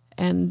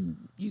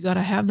 And you got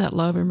to have that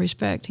love and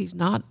respect. He's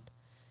not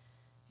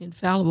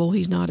infallible.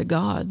 He's not a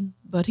God,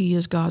 but he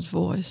is God's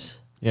voice.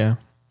 Yeah.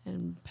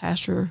 And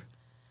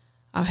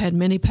I've had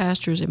many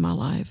pastors in my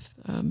life,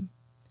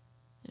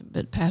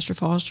 but Pastor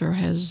Foster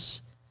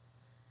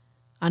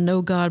I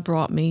know God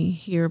brought me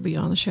here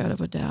beyond the shadow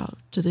of a doubt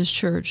to this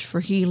church for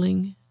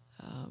healing,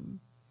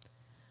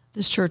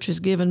 This church has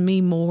given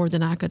me more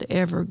than I could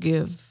ever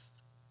give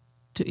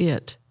to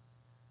it.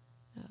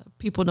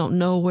 People don't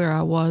know where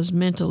I was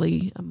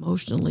mentally,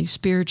 emotionally,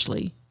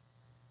 spiritually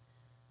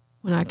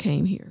when I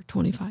came here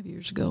 25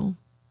 years ago.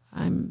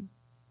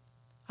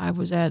 I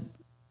was at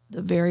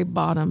the very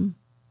bottom.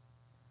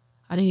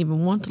 I didn't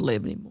even want to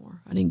live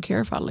anymore. I didn't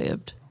care if I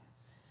lived.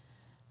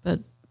 But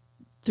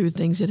through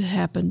things that had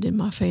happened in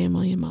my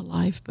family, in my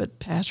life, but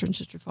Pastor and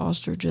Sister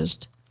Foster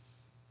just,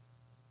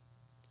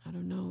 I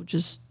don't know,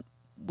 just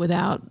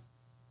without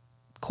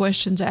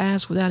questions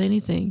asked, without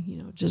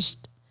anything,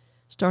 just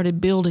started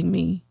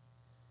building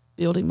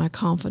my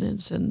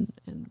confidence and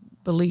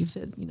belief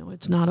that,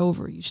 it's not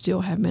over. You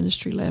still have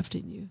ministry left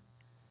in you.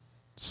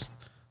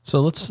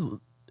 So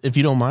if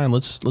you don't mind,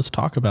 let's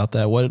talk about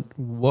that.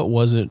 What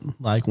was it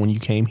like when you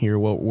came here?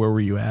 Where were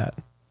you at?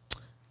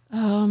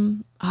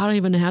 I don't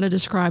even know how to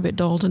describe it,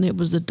 Dalton. It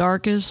was the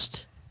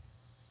darkest.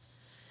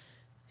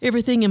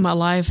 Everything in my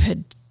life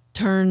had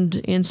turned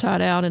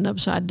inside out and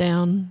upside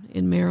down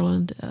in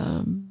Maryland.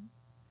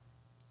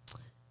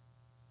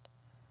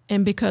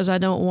 And because I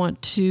don't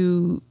want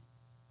to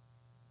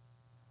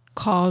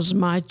cause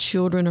my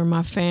children or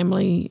my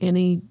family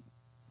any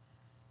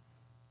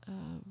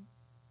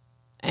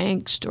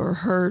angst or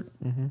hurt,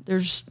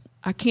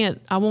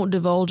 I won't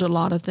divulge a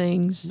lot of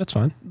things. That's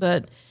fine.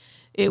 But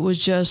it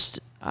was just,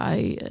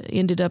 I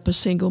ended up a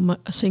single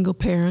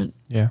parent.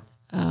 Yeah.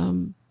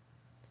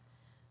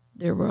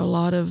 There was a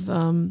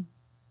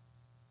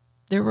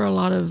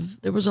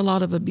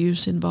lot of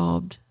abuse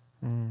involved.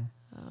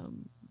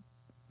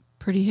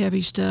 Pretty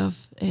heavy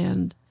stuff,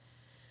 and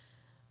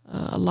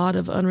a lot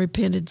of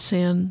unrepented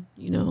sin,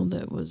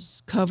 that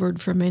was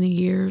covered for many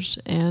years.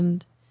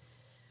 And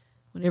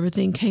when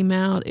everything came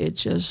out,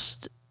 it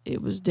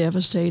was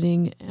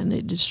devastating, and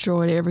it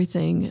destroyed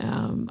everything.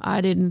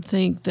 I didn't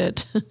think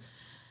that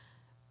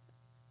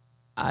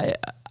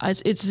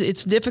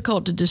it's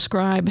difficult to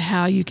describe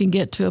how you can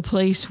get to a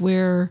place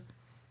where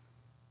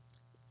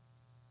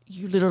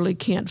you literally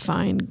can't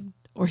find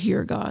or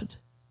hear God.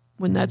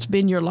 When that's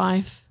been your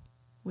life,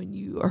 when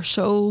you are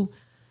so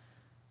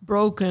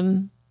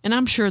broken, and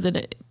I'm sure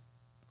that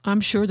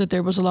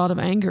there was a lot of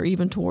anger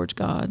even towards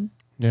God.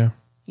 Yeah.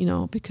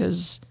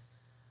 Because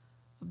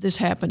of this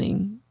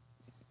happening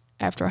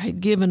after I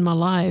had given my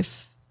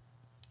life,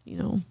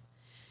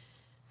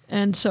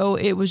 and so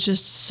it was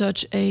just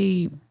such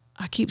I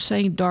keep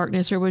saying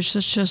darkness. There was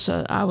just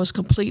I was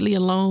completely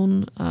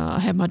alone. I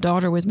had my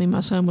daughter with me. My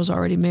son was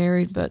already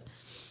married, but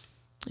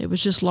it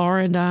was just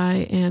Laura and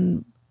I,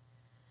 and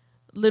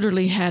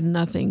literally had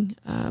nothing.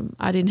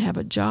 I didn't have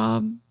a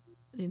job.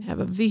 I didn't have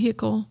a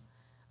vehicle.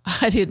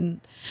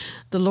 The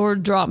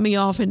Lord dropped me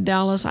off in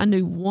Dallas. I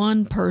knew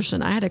one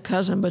person. I had a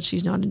cousin, but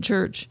she's not in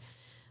church,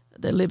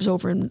 that lived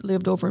over in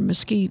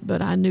Mesquite,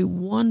 but I knew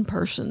one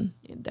person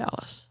in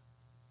Dallas.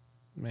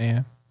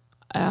 Man.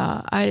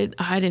 I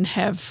didn't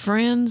have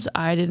friends.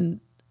 I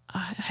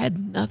had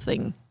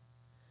nothing.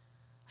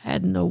 I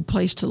had no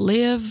place to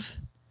live.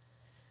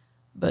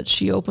 But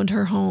she opened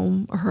her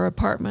home, or her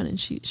apartment, and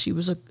she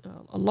was a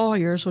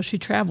lawyer, so she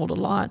traveled a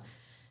lot.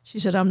 She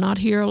said, "I'm not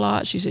here a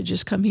lot." She said,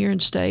 "Just come here and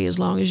stay as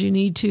long as you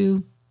need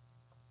to."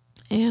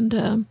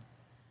 And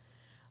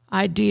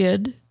I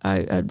did.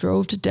 I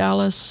drove to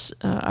Dallas.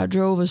 I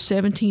drove a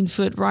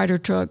 17-foot Ryder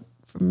truck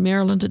from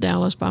Maryland to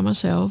Dallas by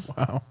myself.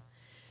 Wow.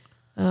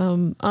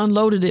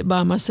 Unloaded it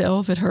by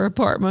myself at her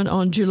apartment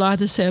on July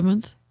the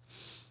 7th.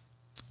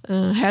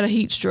 Had a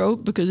heat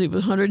stroke because it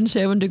was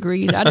 107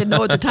 degrees. I didn't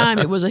know at the time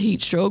it was a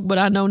heat stroke, but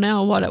I know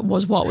now what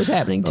was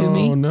happening to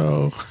me. Oh,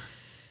 no.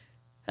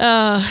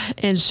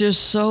 And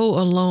just so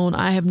alone.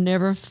 I have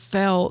never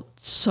felt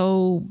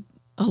so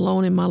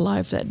alone in my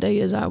life that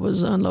day as I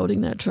was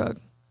unloading that truck.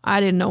 I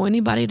didn't know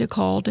anybody to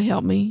call to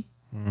help me.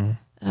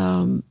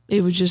 Mm-hmm.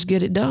 It was just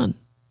get it done.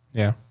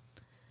 Yeah.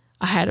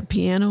 I had a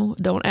piano.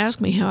 Don't ask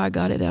me how I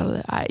got it out of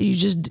that. I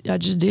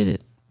just did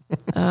it.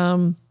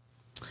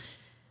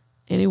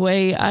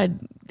 Anyway, I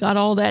got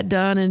all that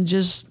done and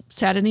just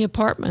sat in the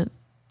apartment.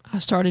 I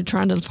started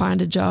trying to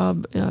find a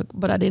job,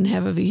 but I didn't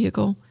have a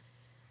vehicle.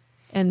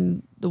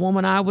 And the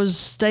woman I was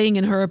staying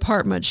in her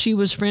apartment, she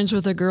was friends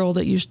with a girl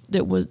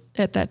that was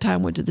at that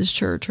time went to this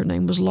church. Her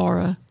name was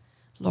Laura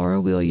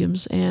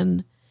Williams.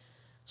 And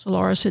so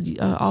Laura said,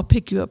 "I'll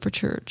pick you up for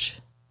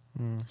church."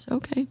 I said,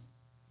 "Okay."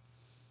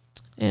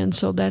 And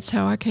so that's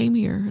how I came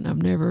here, and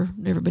I've never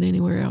been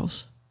anywhere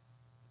else.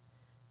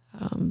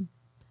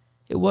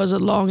 It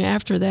wasn't long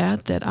after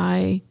that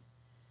I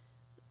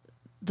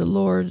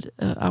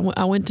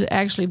went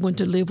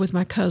to live with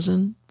my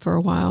cousin for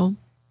a while,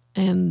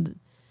 and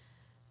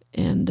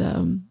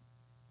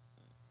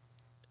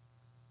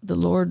the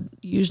Lord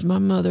used my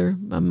mother.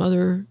 My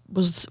mother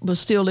was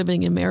still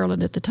living in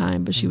Maryland at the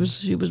time, but she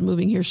was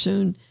moving here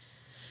soon.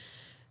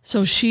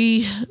 So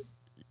she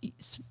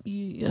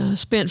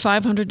spent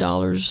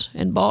 $500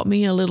 and bought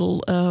me a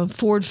little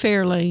Ford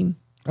Fairlane.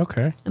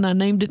 Okay. And I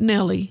named it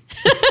Nellie.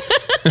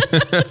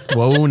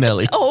 Whoa,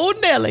 Nellie. Oh,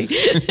 Nellie.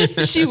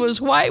 She was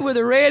white with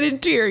a red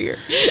interior.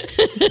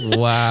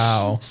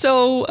 Wow.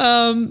 So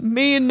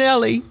me and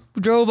Nellie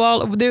We drove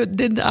all.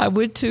 Then I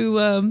went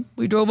to.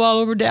 We drove all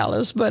over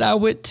Dallas, but I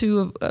went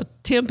to a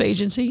temp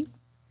agency,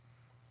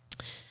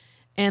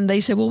 and they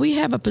said, "Well, we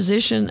have a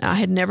position." I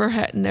had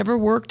never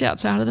worked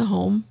outside of the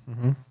home.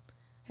 Mm-hmm.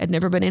 Had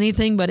never been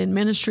anything but in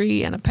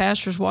ministry and a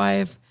pastor's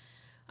wife.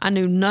 I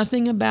knew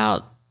nothing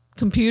about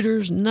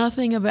computers,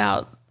 nothing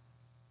about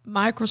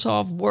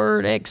Microsoft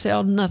Word,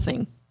 Excel,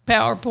 nothing.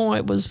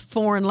 PowerPoint was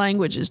foreign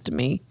languages to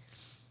me.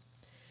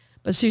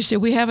 But she said,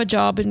 we have a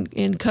job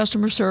in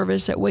customer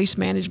service at Waste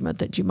Management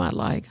that you might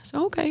like. I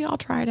said, okay, I'll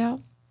try it out.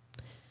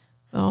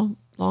 Well,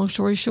 long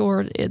story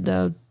short,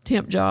 the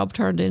temp job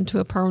turned into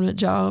a permanent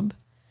job.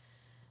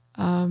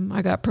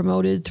 I got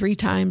promoted 3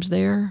 times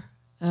there.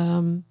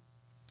 And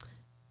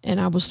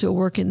I was still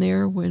working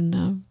there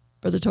when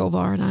Brother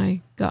Tovar and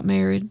I got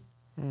married.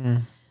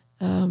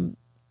 Mm.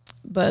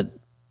 But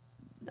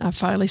I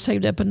finally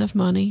saved up enough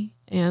money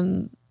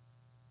and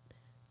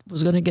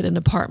was going to get an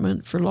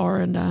apartment for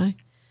Laura and I,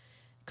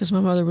 because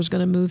my mother was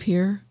going to move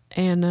here.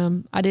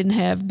 And I didn't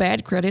have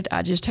bad credit.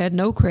 I just had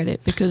no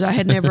credit because I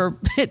had never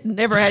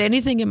had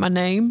anything in my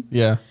name.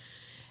 Yeah.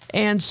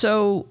 And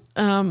so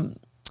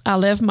I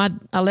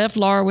left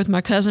Laura with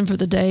my cousin for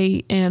the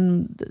day,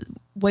 and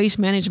Waste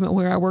Management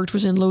where I worked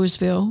was in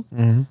Louisville.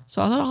 Mm-hmm.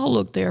 So I thought I'll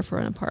look there for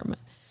an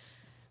apartment.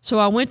 So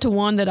I went to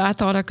one that I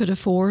thought I could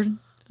afford.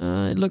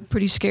 It looked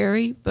pretty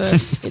scary, but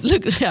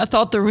I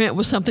thought the rent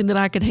was something that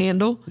I could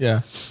handle.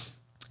 Yeah.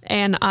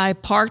 And I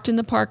parked in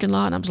the parking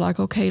lot, and I was like,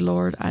 okay,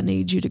 Lord, I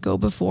need you to go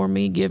before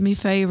me, give me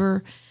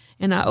favor.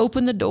 And I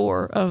opened the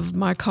door of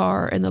my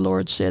car, and the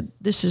Lord said,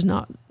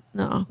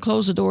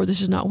 close the door.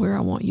 This is not where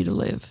I want you to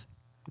live.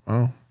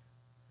 Oh.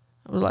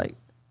 I was like,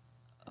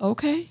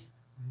 okay,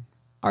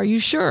 are you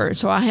sure?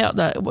 So I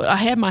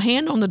had my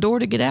hand on the door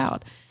to get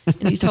out.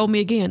 And he told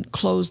me again,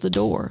 close the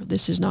door.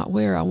 This is not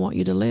where I want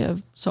you to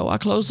live. So I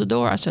closed the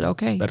door. I said,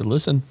 okay. Better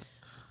listen.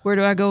 Where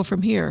do I go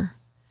from here?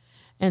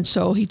 And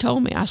so he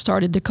told me, I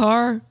started the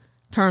car,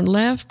 turned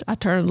left. I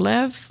turned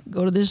left,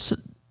 go to this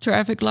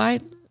traffic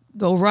light,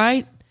 go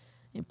right,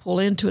 and pull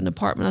into an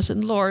apartment. I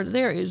said, Lord,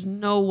 there is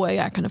no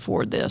way I can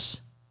afford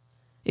this.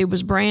 It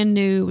was brand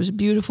new. It was a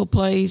beautiful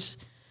place.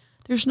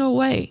 There's no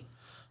way.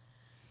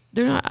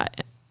 They're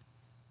not.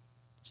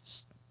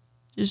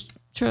 Just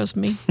trust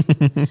me.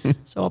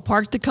 So I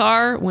parked the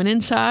car, went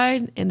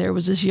inside, and there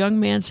was this young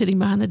man sitting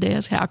behind the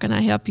desk. How can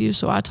I help you?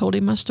 So I told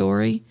him my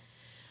story.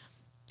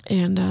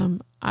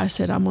 And I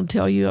said, I'm going to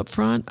tell you up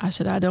front. I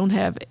said, I don't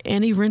have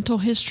any rental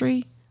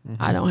history.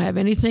 Mm-hmm. I don't have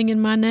anything in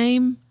my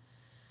name.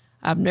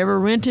 I've never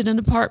rented an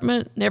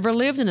apartment, never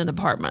lived in an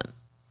apartment.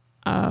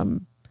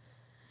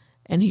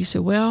 And he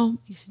said,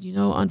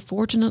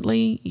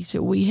 unfortunately, he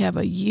said, we have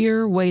a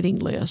year waiting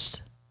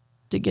list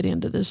to get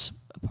into this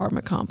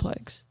apartment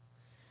complex.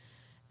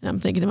 And I'm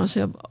thinking to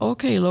myself,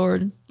 okay,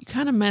 Lord, you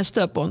kind of messed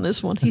up on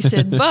this one. He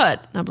said,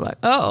 but, and I'm like,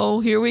 uh-oh,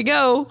 here we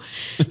go.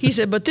 He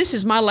said, but this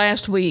is my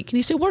last week. And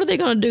he said, what are they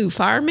going to do,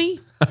 fire me?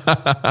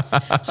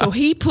 So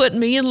he put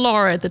me and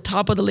Laura at the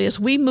top of the list.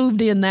 We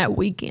moved in that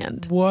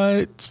weekend.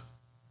 What?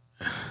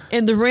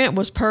 And the rent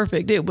was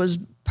perfect. It was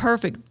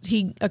perfect.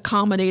 He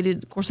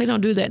accommodated, of course, they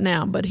don't do that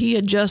now, but he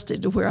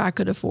adjusted to where I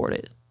could afford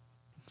it.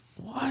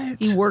 What?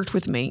 He worked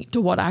with me to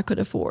what I could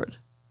afford.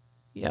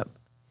 Yep.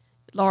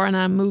 Laura and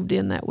I moved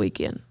in that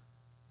weekend.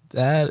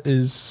 That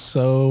is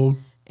so...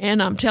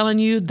 And I'm telling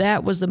you,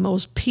 that was the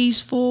most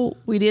peaceful.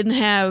 We didn't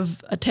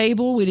have a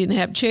table. We didn't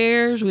have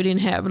chairs. We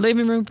didn't have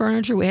living room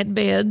furniture. We had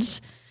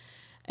beds.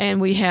 And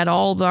we had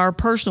all of our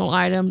personal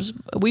items.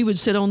 We would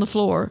sit on the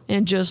floor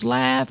and just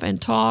laugh and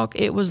talk.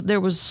 There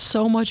was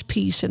so much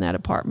peace in that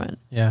apartment.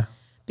 Yeah.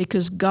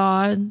 Because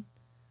God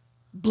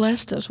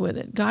blessed us with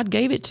it. God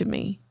gave it to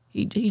me.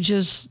 He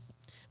just...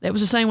 That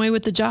was the same way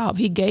with the job.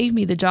 He gave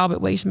me the job at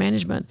Waste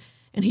Management,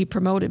 and he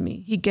promoted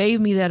me. He gave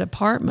me that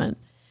apartment,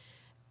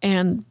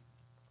 and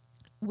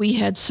we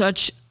had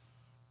such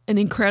an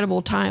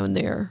incredible time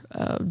there.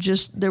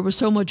 There was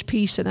so much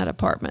peace in that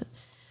apartment.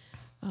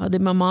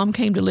 Then my mom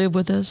came to live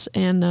with us,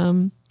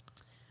 and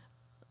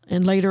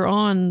later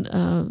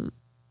on,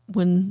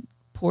 when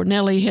poor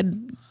Nellie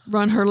had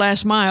run her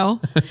last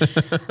mile,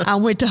 I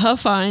went to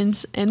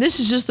Huffines, and this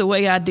is just the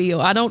way I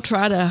deal. I don't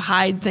try to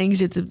hide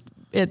things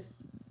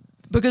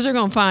because they're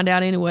going to find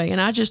out anyway. And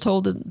I just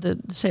told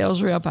the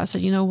sales rep, I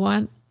said, you know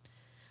what?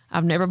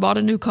 I've never bought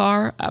a new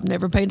car. I've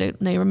never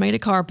made a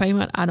car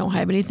payment. I don't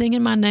have anything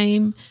in my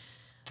name.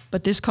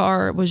 But this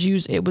car was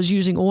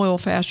using oil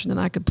faster than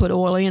I could put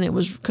oil in. It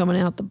was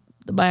coming out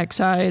the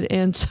backside.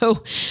 And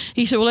so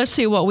he said, well, let's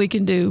see what we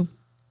can do.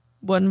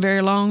 Wasn't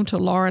very long till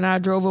Laura and I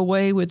drove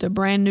away with a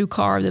brand new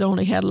car that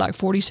only had like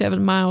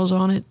 47 miles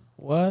on it.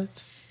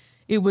 What?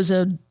 It was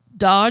a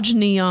Dodge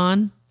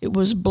Neon. It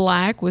was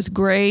black with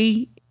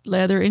gray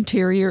leather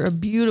interior, a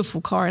beautiful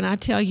car. And I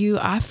tell you,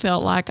 I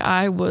felt like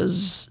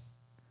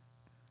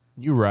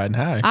You riding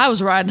high. I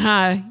was riding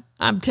high.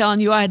 I'm telling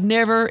you, I had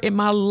never in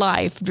my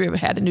life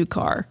had a new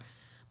car.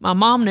 My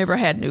mom never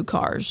had new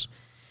cars.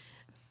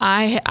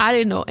 I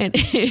didn't know. And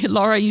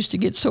Laura used to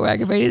get so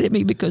aggravated at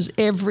me because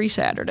every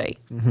Saturday,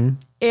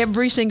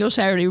 every single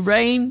Saturday,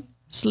 rain,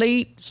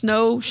 sleet,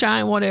 snow,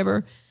 shine,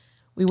 whatever.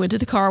 We went to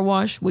the car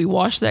wash. We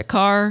washed that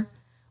car.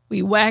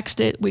 We waxed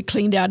it. We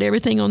cleaned out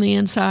everything on the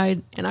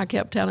inside. And I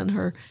kept telling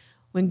her,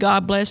 when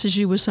God blesses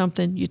you with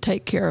something, you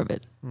take care of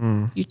it.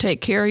 You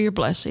take care of your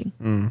blessing.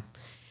 And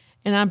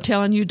I'm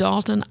telling you,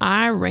 Dalton,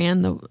 I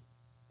ran the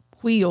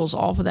wheels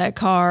off of that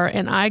car,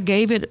 and I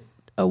gave it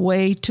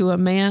away to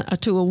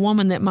a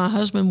woman that my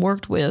husband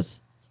worked with.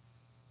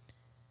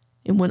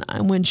 And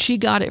when she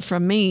got it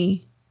from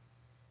me,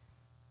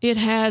 it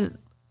had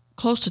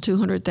close to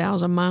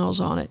 200,000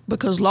 miles on it,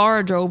 because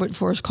Laura drove it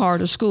for his car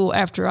to school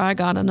after I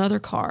got another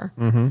car.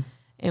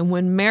 And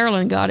when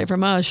Marilyn got it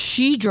from us,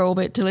 she drove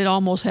it till it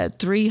almost had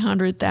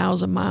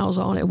 300,000 miles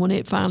on it when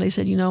it finally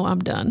said, I'm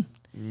done.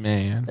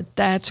 Man. But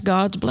that's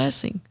God's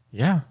blessing.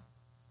 Yeah.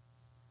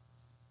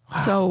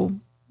 Wow. So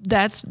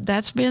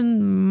that's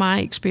been my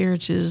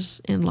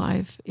experiences in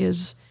life,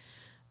 is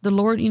the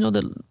Lord,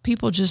 the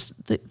people just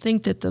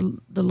think that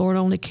the Lord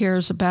only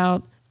cares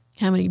about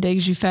how many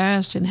days you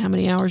fast and how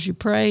many hours you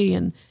pray,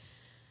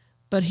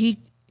 but he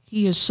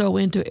is so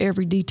into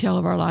every detail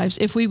of our lives.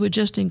 If we would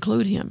just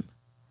include him,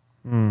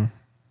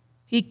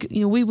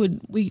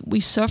 we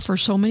suffer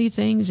so many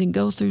things and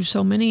go through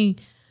so many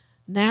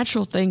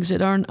natural things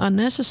that aren't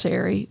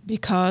unnecessary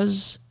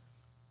because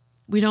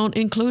we don't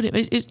include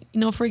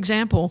him. For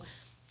example,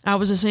 I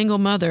was a single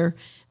mother.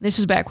 This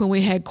is back when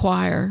we had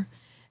choir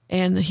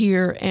and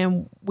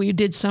we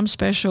did some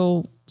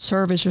special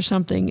service or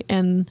something,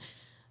 and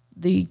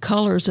the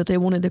colors that they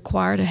wanted the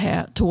choir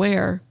to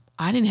wear,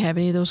 I didn't have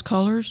any of those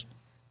colors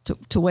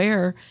to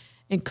wear,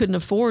 and couldn't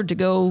afford to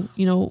go,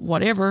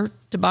 whatever,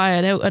 to buy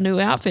a new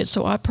outfit.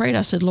 So I prayed.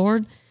 I said,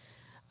 Lord,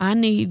 I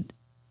need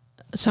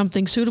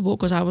something suitable,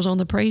 because I was on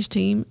the praise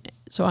team.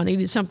 So I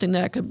needed something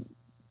that I could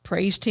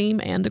praise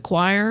team and the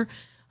choir.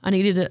 I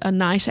needed a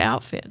nice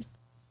outfit.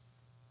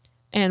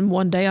 And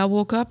one day I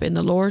woke up and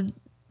the Lord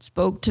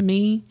spoke to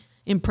me,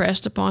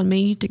 impressed upon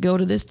me to go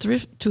to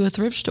a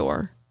thrift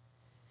store.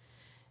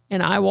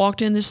 And I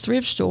walked in this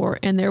thrift store,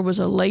 and there was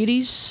a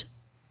lady's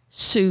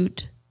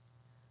suit,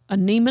 a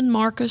Neiman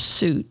Marcus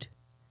suit,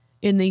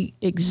 in the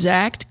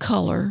exact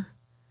color.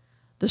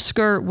 The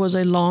skirt was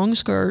a long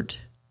skirt,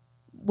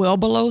 well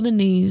below the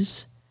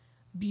knees,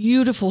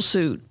 beautiful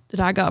suit that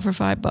I got for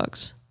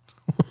 $5.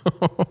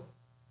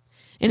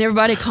 And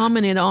everybody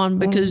commented on,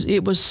 because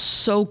it was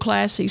so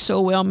classy, so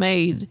well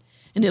made.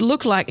 And it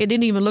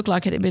didn't even look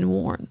like it had been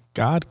worn.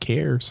 God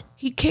cares.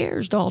 He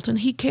cares, Dalton.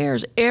 He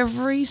cares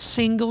every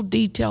single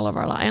detail of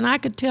our life. And I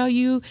could tell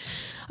you,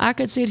 I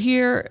could sit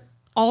here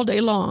all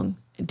day long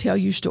and tell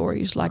you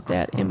stories like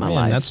that in my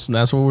life.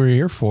 That's what we're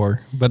here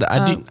for. But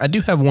I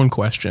do have one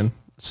question.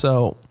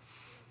 So,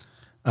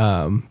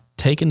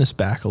 taking this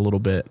back a little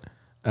bit,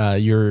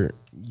 you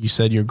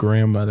said your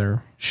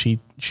grandmother, she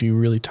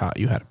really taught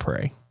you how to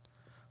pray.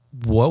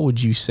 What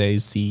would you say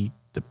is the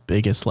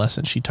biggest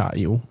lesson she taught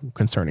you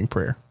concerning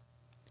prayer?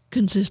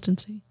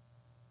 Consistency.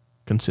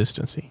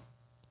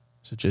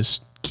 So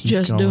just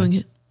keep going. Doing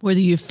it, whether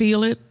you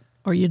feel it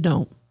or you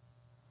don't.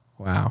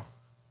 Wow.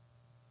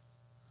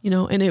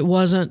 And it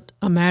wasn't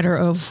a matter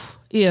of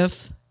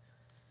if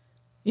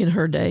in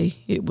her day,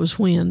 it was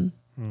when.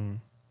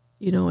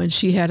 And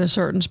she had a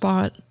certain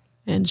spot,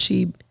 and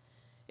she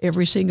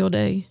every single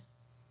day.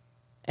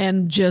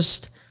 And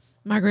just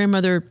my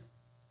grandmother.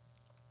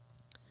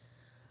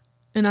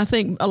 And I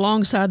think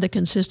alongside the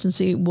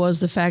consistency was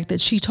the fact that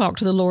she talked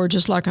to the Lord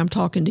just like I'm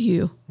talking to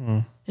you.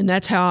 And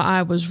that's how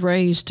I was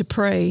raised to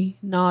pray,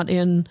 not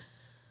in,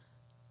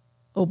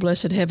 oh,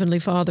 blessed Heavenly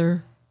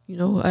Father.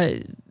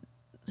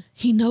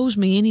 He knows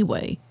me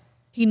anyway.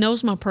 He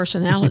knows my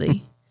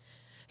personality.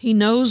 He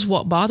knows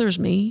what bothers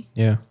me.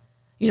 Yeah.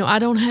 I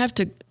don't have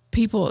to,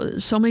 people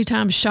so many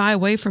times shy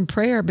away from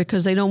prayer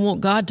because they don't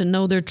want God to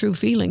know their true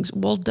feelings.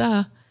 Well,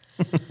 duh.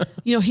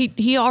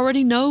 He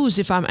already knows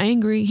if I'm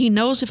angry. He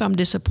knows if I'm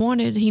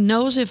disappointed. He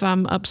knows if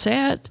I'm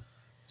upset.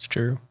 It's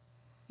true.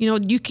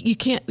 You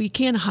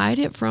can't hide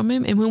it from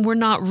him. And when we're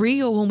not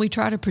real, when we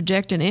try to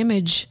project an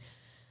image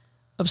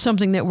of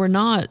something that we're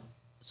not,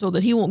 so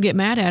that he won't get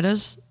mad at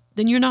us,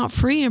 then you're not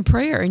free in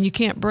prayer and you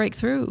can't break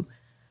through.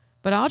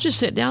 But I'll just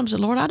sit down and say,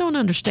 Lord, I don't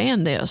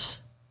understand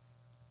this.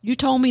 You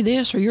told me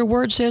this, or your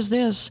word says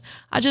this.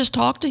 I just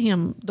talk to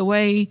him the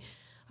way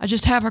I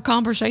just have a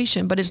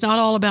conversation, but it's not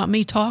all about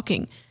me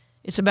talking.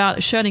 It's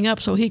about shutting up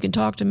so he can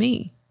talk to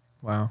me.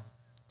 Wow.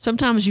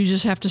 Sometimes you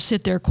just have to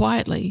sit there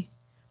quietly.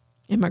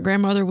 And my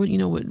grandmother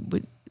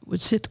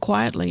would sit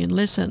quietly and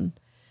listen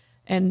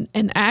and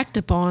act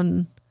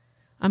upon.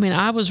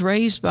 I was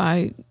raised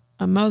by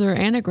a mother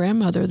and a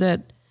grandmother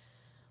that,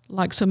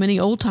 like so many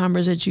old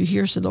timers that you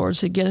hear the Lord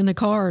say, get in the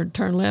car,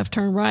 turn left,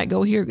 turn right,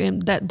 go here.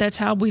 And that's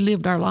how we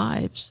lived our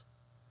lives.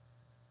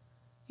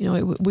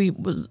 We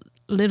was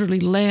literally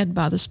led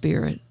by the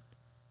Spirit.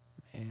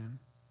 Man.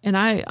 And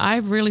I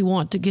really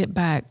want to get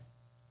back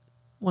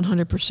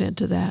 100%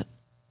 to that.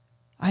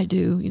 I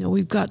do.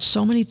 We've got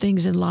so many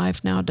things in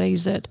life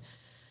nowadays that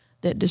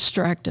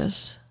distract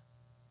us.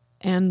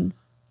 And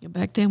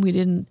back then we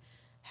didn't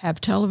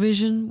have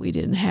television. We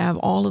didn't have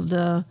all of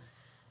the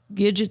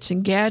gadgets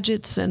and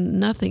gadgets and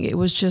nothing. It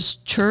was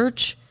just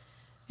church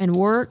and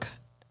work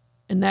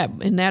in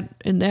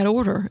that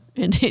order.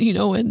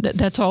 And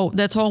that's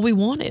all we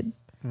wanted.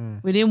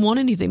 We didn't want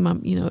anything.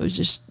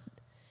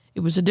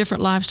 It was a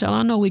different lifestyle.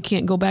 I know we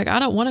can't go back. I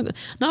don't want to.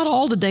 Not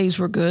all the days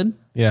were good.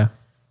 Yeah.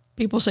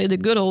 People say the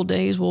good old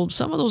days. Well,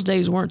 some of those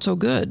days weren't so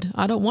good.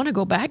 I don't want to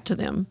go back to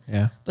them.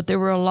 Yeah. But there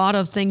were a lot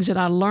of things that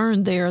I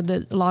learned there,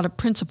 a lot of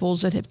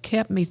principles that have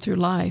kept me through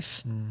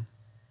life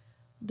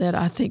that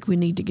I think we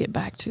need to get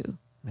back to.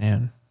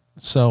 Man.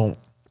 So,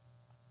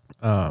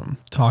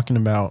 talking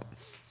about,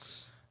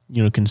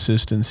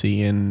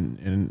 consistency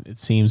and it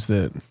seems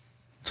that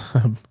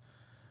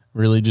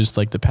really just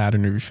like the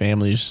pattern of your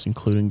family is just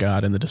including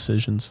God in the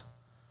decisions.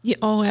 Yeah.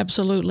 Oh,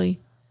 absolutely.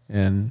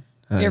 And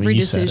every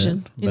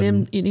decision.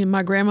 And then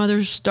my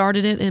grandmother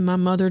started it, and my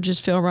mother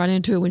just fell right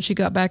into it when she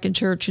got back in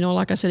church.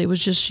 Like I said, it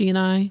was just she and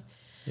I.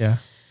 Yeah.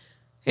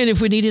 And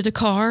if we needed a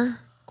car,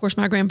 of course,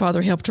 my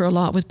grandfather helped her a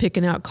lot with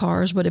picking out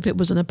cars. But if it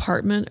was an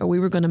apartment or we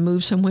were going to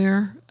move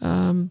somewhere,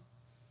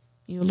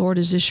 Lord,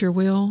 is this your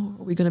will?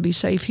 Are we going to be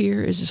safe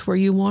here? Is this where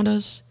you want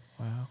us?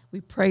 Wow.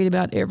 We prayed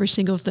about every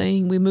single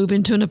thing. We move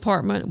into an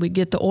apartment. We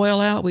get the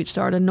oil out. We'd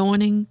start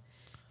anointing.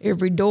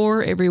 Every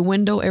door, every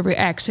window, every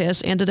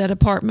access into that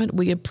apartment.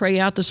 We would pray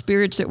out the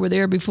spirits that were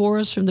there before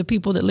us from the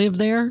people that lived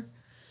there,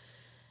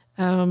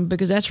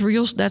 because that's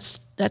real. That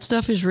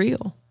stuff is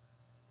real,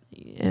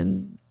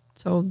 and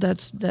so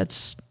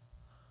that's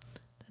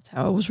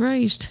how I was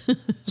raised.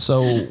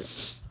 So,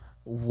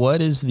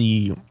 what is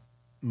the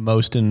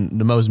most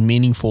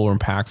meaningful or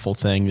impactful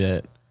thing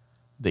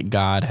that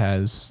God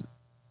has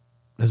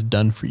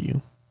done for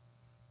you?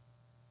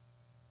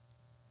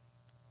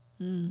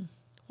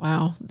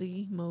 Wow,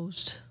 the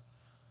most.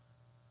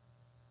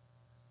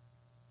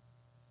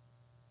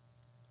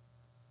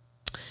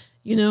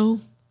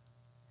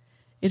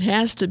 It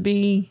has to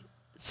be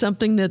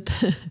something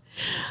that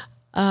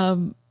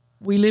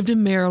we lived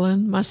in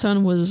Maryland. My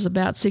son was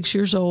about 6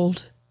 years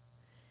old.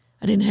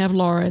 I didn't have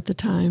Laura at the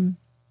time,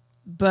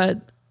 but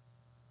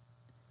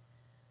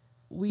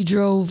we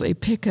drove a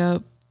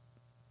pickup,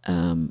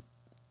 and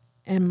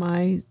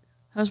my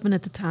husband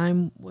at the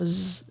time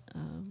was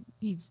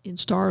he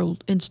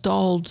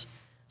installed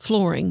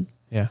flooring.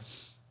 Yeah.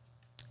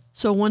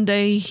 So one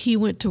day he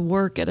went to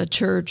work at a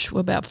church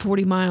about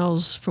 40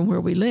 miles from where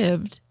we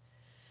lived.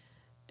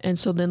 And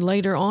so then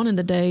later on in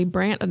the day,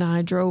 Brant and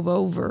I drove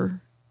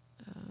over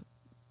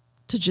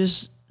to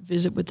just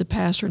visit with the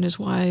pastor and his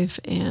wife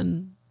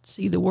and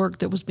see the work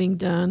that was being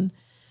done.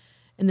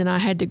 And then I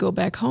had to go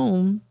back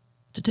home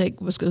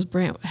because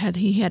Brant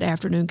had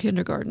afternoon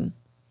kindergarten.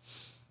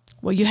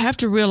 Well, you have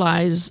to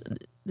realize,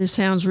 this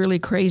sounds really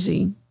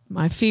crazy.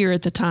 My fear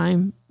at the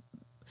time,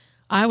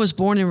 I was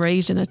born and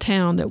raised in a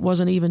town that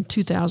wasn't even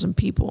 2,000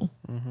 people.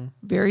 Mm-hmm.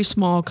 Very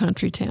small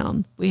country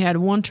town. We had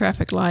one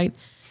traffic light,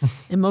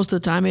 and most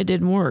of the time it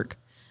didn't work.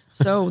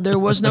 So there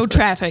was no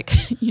traffic.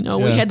 We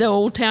had the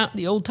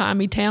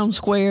old-timey town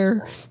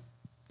square.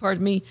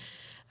 Pardon me.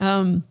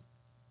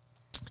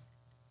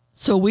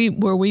 So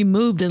where we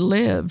moved and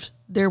lived,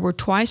 there were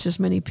twice as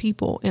many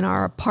people in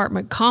our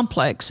apartment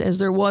complex as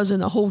there was in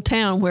the whole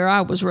town where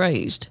I was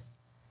raised.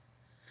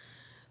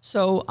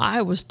 So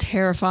I was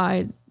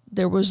terrified.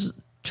 There was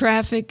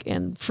traffic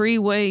and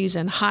freeways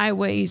and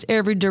highways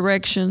every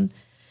direction.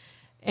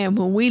 And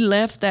when we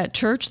left that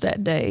church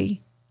that day,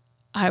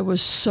 I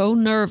was so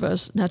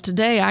nervous. Now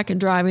today I can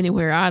drive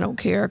anywhere. I don't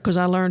care, because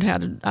I learned how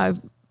to,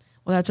 well,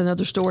 that's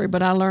another story,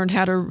 but I learned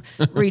how to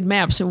read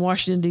maps in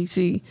Washington,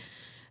 D.C.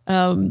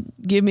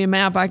 Give me a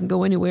map, I can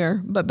go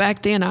anywhere. But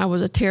back then I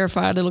was a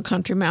terrified little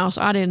country mouse.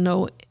 I didn't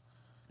know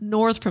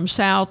north from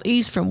south,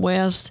 east from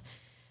west.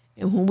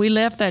 And when we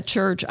left that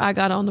church, I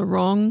got on the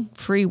wrong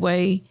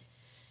freeway,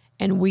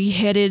 and we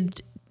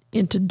headed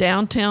into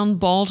downtown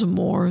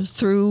Baltimore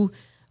through,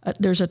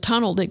 there's a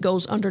tunnel that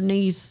goes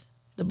underneath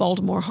the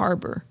Baltimore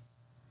Harbor.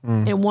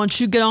 And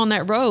once you get on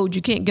that road,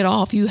 you can't get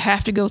off. You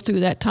have to go through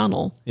that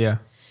tunnel. Yeah.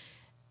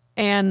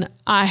 And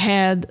I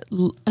had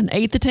an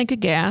eighth of tank of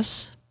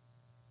gas.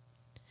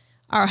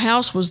 Our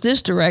house was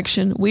this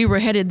direction. We were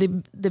headed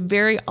the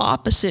very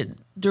opposite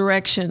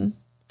direction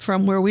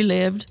from where we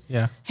lived.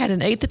 Yeah. Had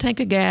an eighth of tank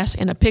of gas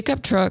in a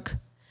pickup truck.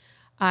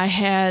 I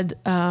had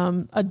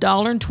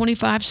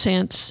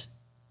 $1.25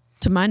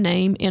 to my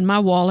name in my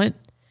wallet.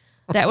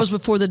 That was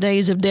before the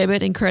days of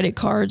debit and credit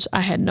cards.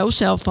 I had no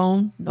cell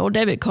phone, no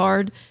debit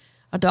card,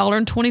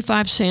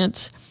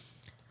 $1.25.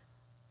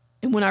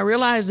 And when I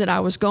realized that I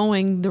was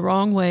going the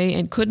wrong way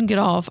and couldn't get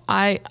off,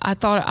 I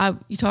thought,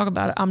 you talk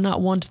about it, I'm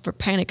not one for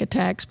panic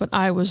attacks, but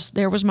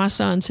there was my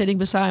son sitting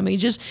beside me,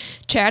 just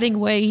chatting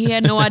away. He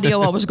had no idea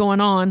what was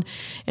going on.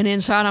 And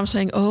inside I'm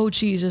saying, oh,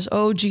 Jesus,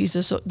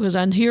 because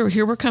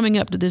here we're coming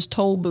up to this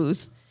toll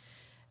booth.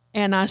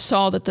 And I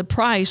saw that the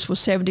price was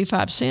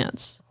 75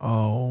 cents.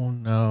 Oh,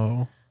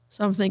 no.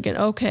 So I'm thinking,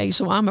 okay,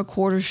 so I'm a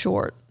quarter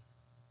short.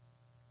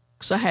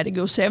 So I had to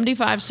go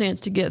 75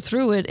 cents to get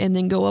through it, and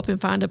then go up and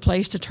find a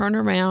place to turn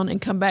around and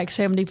come back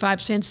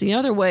 75 cents the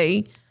other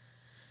way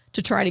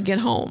to try to get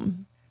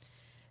home.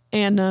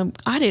 And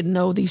I didn't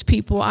know these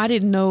people. I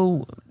didn't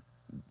know,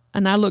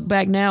 and I look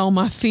back now on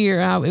my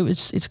fear.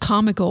 It's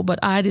comical, but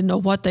I didn't know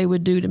what they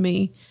would do to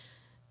me.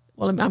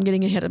 Well, I'm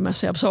getting ahead of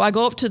myself. So I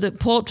pull up to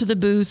the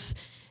booth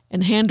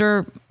and hand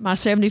her my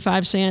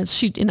 75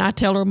 cents. And I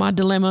tell her my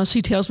dilemma.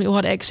 She tells me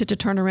what exit to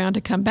turn around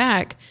to come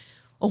back.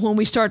 Well, when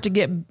we start to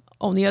get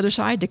on the other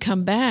side to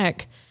come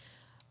back,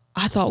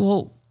 I thought,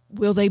 well,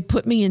 will they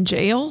put me in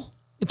jail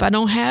if I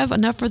don't have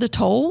enough for the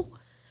toll?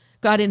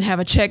 I didn't have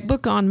a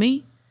checkbook on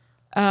me.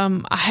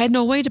 I had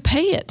no way to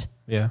pay it.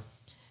 Yeah.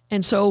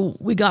 And so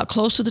we got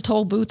close to the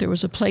toll booth. There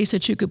was a place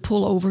that you could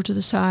pull over to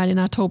the side. And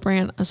I told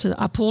Brant, I said,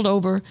 I pulled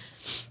over.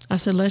 I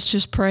said, let's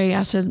just pray.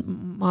 I said,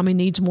 Mommy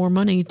needs more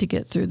money to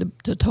get through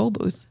the toll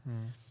booth.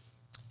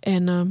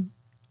 And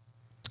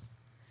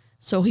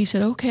so he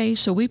said, okay.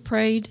 So we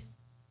prayed,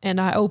 and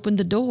I opened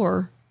the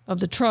door of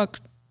the truck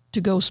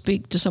to go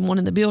speak to someone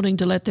in the building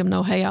to let them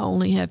know, hey, I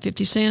only have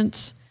 50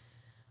 cents.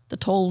 The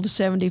toll is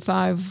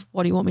 75.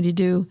 What do you want me to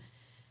do?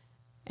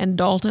 And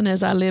Dalton,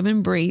 as I live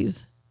and breathe,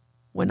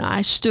 when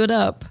I stood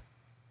up,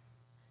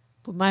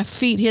 when my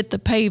feet hit the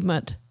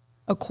pavement,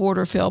 a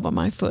quarter fell by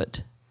my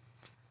foot.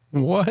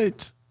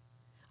 What?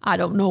 I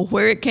don't know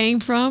where it came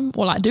from.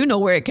 Well, I do know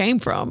where it came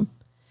from.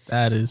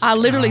 That is. I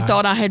literally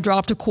thought I had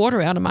dropped a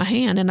quarter out of my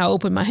hand, and I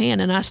opened my hand,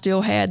 and I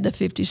still had the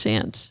 50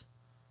 cents.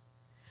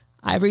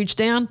 I reached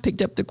down,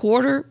 picked up the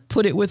quarter,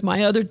 put it with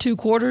my other 2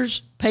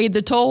 quarters, paid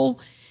the toll.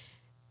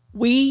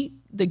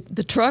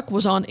 The truck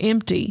was on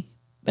empty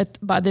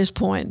by this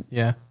point.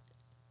 Yeah.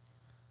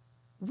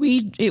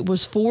 It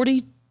was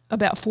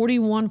about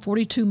 41,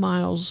 42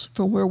 miles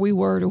from where we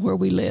were to where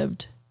we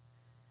lived.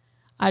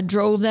 I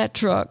drove that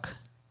truck.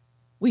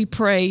 We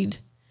prayed.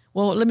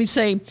 Well, let me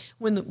say,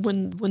 when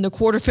the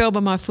quarter fell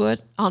by my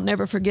foot, I'll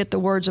never forget the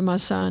words of my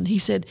son. He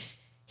said,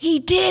 "He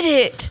did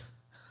it.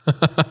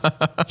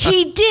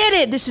 He did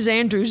it." This is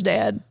Andrew's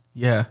dad.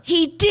 Yeah.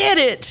 He did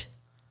it.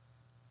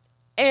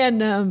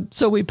 And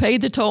so we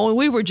paid the toll, and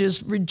we were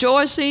just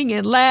rejoicing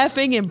and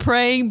laughing and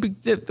praying.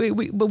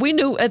 But we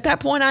knew, at that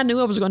point, I knew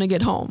I was going to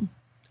get home.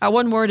 I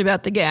wasn't worried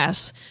about the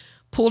gas.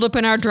 Pulled up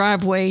in our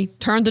driveway,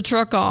 turned the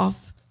truck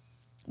off,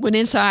 went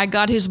inside,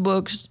 got his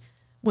books,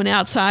 went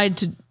outside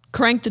to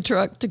crank the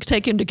truck to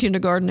take him to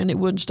kindergarten, and it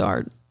wouldn't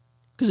start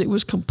because it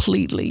was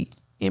completely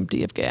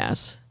empty of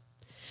gas.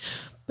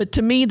 But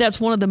to me, that's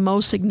one of the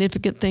most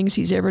significant things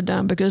he's ever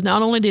done, because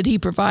not only did he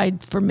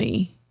provide for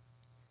me,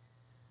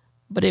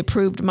 but it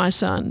proved my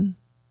son.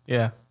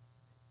 Yeah.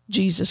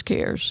 Jesus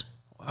cares.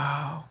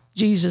 Wow.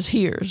 Jesus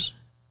hears.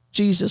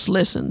 Jesus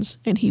listens,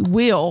 and he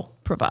will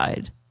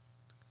provide.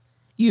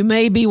 You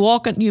may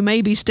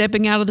be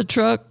stepping out of the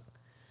truck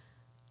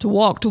to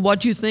walk to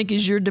what you think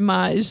is your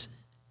demise.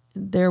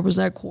 And there was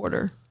that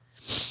quarter.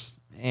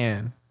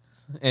 Man.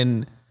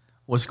 And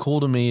what's cool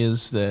to me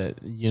is that,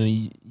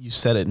 you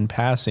said it in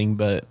passing,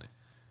 but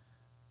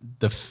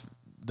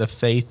the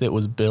faith that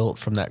was built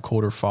from that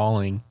quarter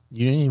falling,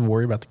 you didn't even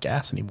worry about the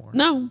gas anymore.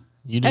 No.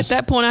 At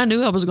that point, I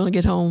knew I was going to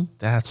get home.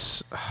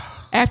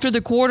 After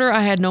the quarter, I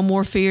had no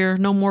more fear,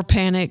 no more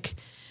panic.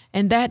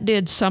 And that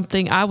did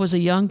something. I was a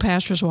young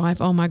pastor's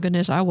wife. Oh, my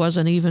goodness. I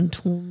wasn't even,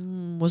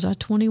 was I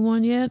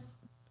 21 yet?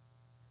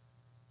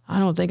 I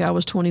don't think I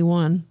was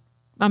 21.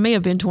 I may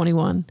have been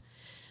 21.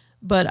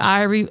 But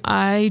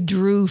I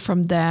drew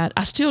from that.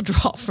 I still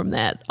draw from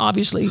that,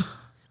 obviously,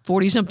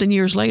 40-something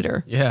years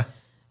later. Yeah.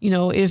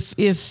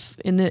 If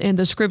in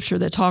the scripture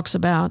that talks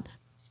about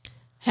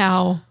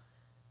how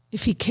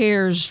if he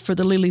cares for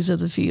the lilies of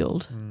the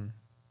field,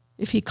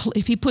 if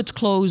he puts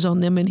clothes on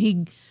them and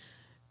he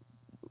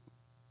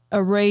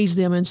arrays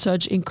them in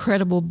such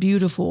incredible,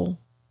 beautiful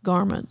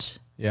garments.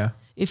 Yeah.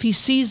 If he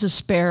sees the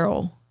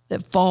sparrow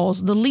that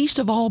falls, the least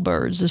of all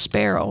birds, the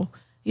sparrow.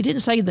 He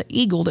didn't say the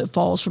eagle that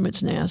falls from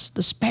its nest,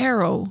 the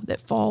sparrow that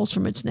falls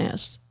from its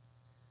nest.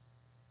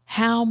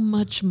 How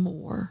much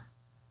more?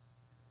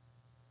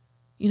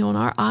 And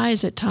our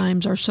eyes at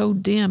times are so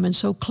dim and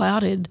so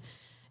clouded,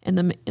 and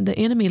the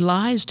enemy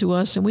lies to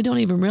us, and we don't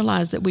even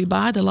realize that we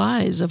buy the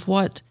lies of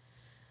what,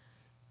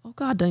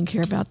 God doesn't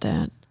care about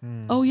that.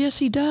 Oh, yes,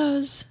 he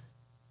does.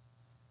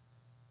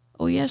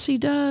 Oh, yes, he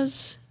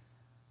does.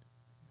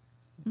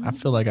 I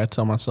feel like I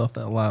tell myself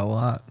that lie a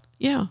lot.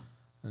 Yeah.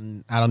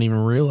 And I don't even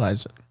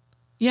realize it.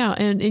 Yeah,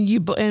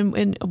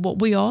 and what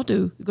we all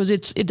do, because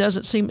it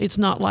doesn't seem, it's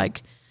not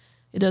like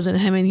it doesn't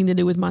have anything to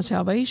do with my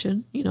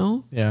salvation,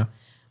 Yeah.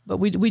 But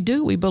we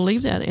do, we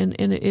believe that, and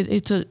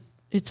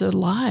it's a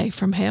lie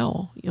from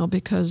hell,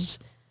 because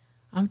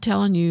I'm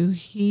telling you,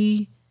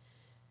 he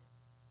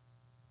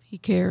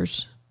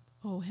cares.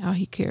 Oh, how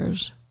he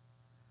cares.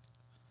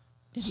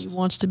 And he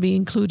wants to be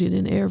included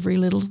in every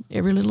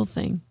little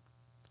thing.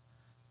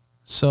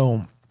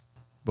 So,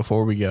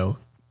 before we go,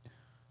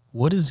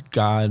 what has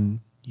God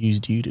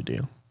used you to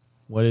do?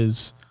 What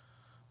is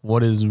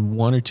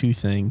one or two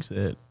things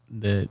that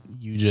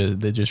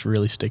just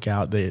really stick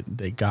out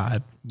that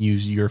God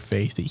used your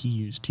faith, that he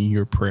used to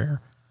your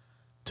prayer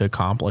to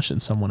accomplish in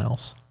someone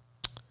else?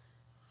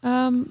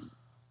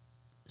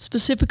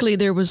 Specifically,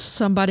 there was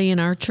somebody in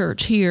our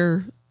church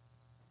here,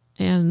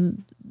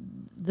 and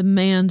the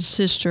man's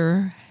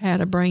sister had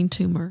a brain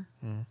tumor.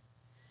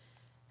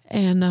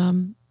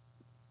 And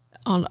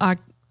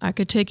I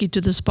could take you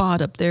to the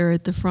spot up there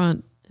at the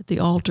front at the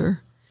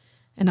altar,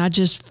 and I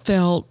just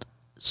felt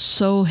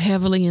so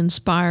heavily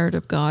inspired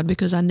of God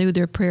because I knew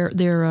their prayer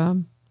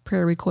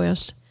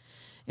request,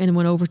 and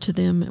went over to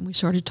them and we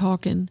started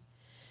talking,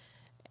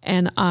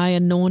 and I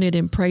anointed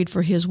and prayed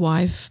for his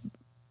wife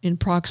in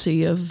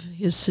proxy of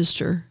his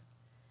sister,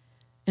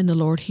 and the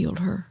Lord healed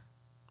her.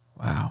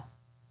 Wow.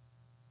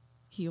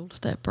 Healed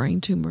that brain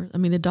tumor. I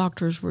mean, the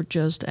doctors were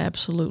just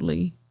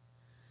absolutely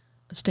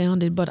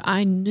astounded, but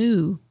I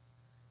knew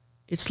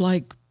it's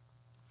like,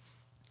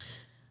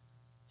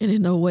 and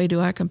in no way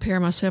do I compare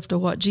myself to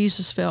what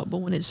Jesus felt, but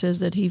when it says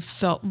that he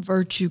felt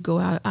virtue go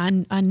out,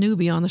 I knew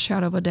beyond the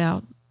shadow of a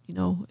doubt,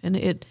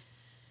 and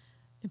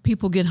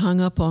people get hung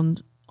up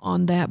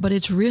on that, but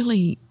it's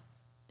really,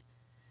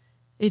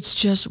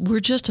 we're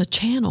just a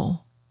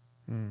channel.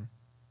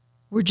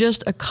 We're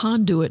just a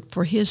conduit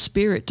for his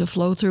spirit to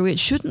flow through. It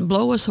shouldn't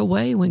blow us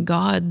away when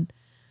God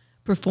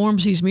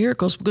performs these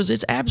miracles because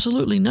it's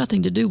absolutely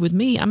nothing to do with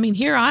me. I mean,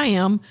 here I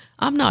am.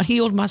 I'm not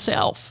healed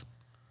myself.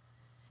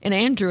 And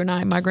Andrew and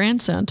I, my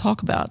grandson,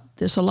 talk about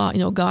this a lot.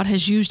 God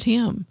has used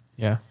him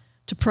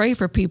to pray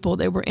for people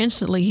that were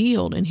instantly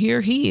healed. And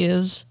here he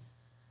is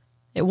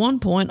at one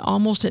point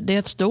almost at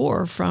death's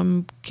door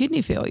from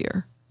kidney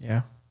failure.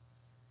 Yeah.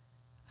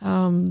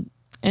 And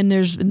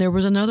there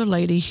was another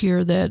lady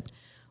here that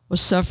was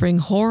suffering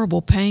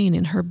horrible pain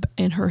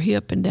in her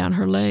hip and down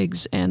her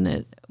legs. And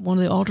at one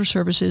of the altar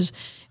services,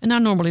 and I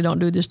normally don't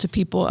do this to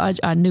people.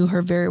 I knew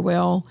her very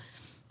well,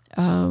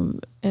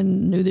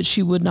 and knew that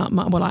she would not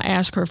mind. Well, I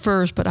asked her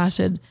first, but I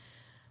said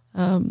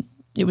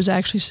it was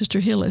actually Sister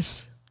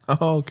Hillis.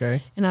 Oh,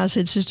 okay. And I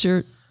said,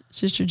 Sister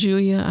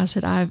Julia, I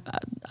said,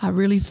 I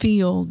really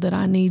feel that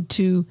I need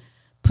to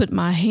put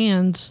my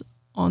hands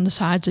on the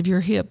sides of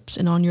your hips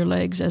and on your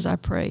legs as I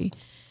pray.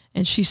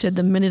 And she said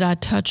the minute I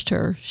touched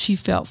her, she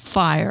felt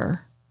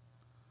fire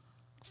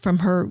from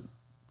her,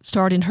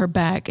 start in her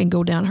back and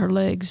go down her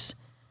legs.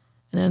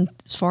 And then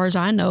as far as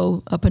I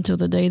know, up until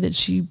the day that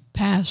she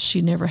passed,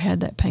 she never had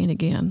that pain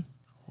again.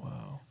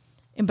 Wow.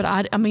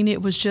 But I mean,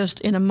 it was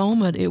just in a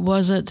moment. It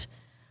wasn't,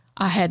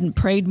 I hadn't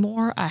prayed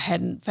more. I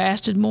hadn't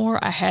fasted more.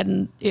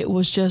 It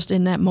was just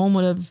in that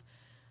moment of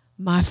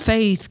my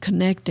faith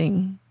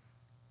connecting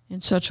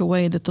in such a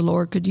way that the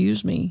Lord could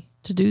use me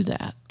to do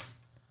that.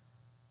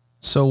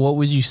 So what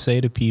would you say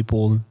to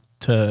people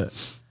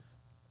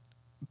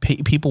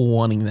people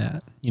wanting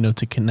that,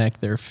 to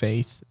connect their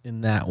faith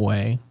in that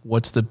way?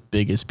 What's the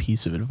biggest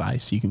piece of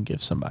advice you can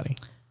give somebody?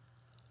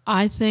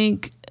 I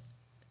think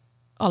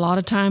a lot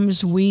of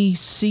times we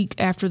seek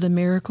after the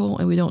miracle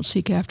and we don't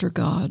seek after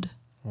God.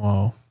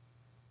 Whoa.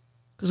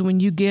 Because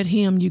when you get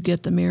him, you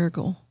get the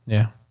miracle.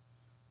 Yeah.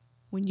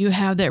 When you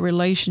have that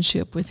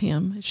relationship with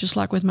him, it's just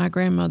like with my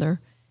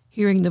grandmother,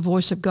 hearing the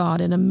voice of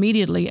God and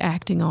immediately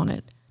acting on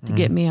it to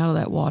get me out of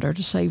that water,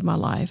 to save my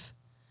life.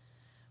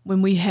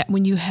 When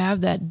you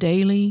have that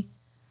daily,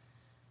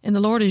 and the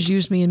Lord has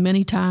used me in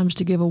many times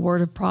to give a word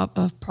of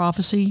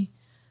prophecy,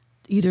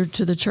 either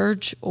to the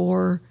church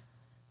or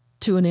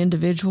to an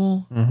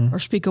individual, or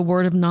speak a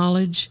word of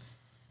knowledge,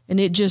 and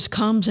it just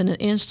comes in an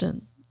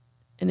instant.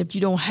 And if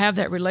you don't have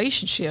that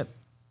relationship,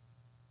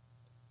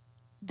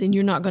 then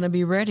you're not going to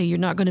be ready. You're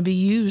not going to be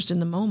used in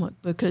the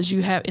moment because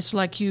it's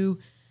like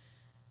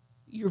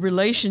your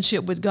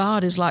relationship with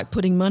God is like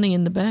putting money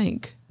in the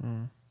bank.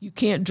 You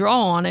can't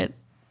draw on it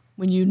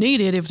when you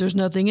need it if there's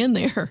nothing in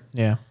there.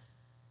 Yeah.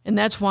 And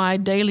that's why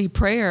daily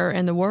prayer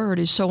and the word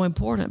is so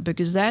important,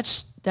 because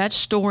that's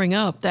storing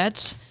up.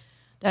 That's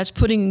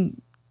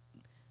putting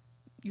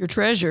your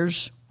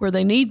treasures where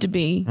they need to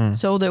be,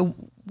 so that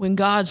when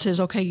God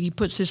says, okay, he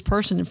puts this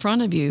person in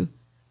front of you.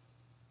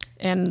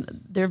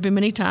 And there have been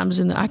many times,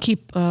 and I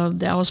keep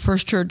Dallas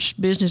First Church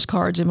business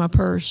cards in my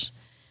purse,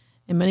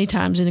 and many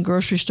times in the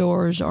grocery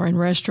stores or in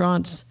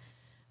restaurants.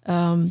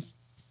 I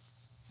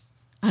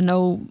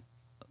know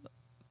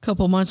a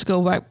couple of months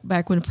ago,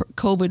 back when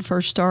COVID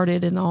first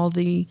started, and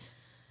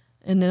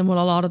then when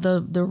a lot of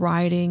the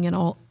rioting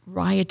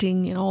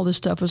and all this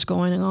stuff was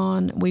going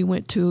on, we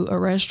went to a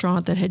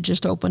restaurant that had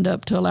just opened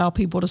up to allow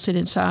people to sit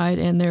inside,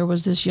 and there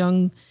was this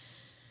young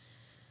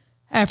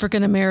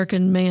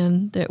African-American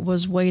man that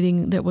was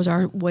waiting, that was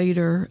our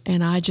waiter,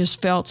 and I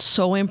just felt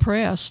so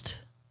impressed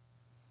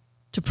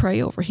to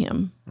pray over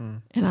him.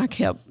 And I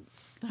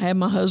had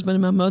my husband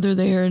and my mother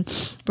there,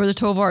 and Brother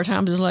Tovar at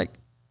times is like,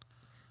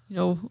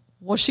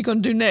 what's she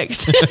going to do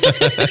next?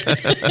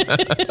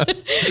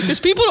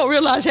 Because people don't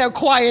realize how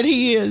quiet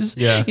he is.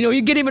 Yeah.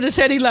 You get him in a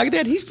setting like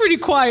that, he's pretty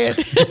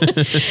quiet.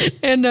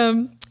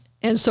 And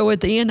so at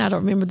the end, I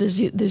don't remember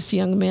this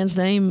young man's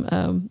name,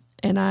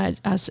 and I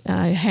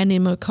handed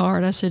him a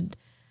card. I said,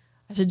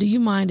 do you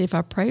mind if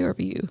I pray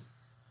over you?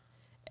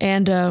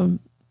 And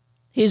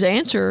his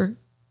answer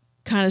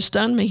kind of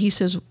stunned me. He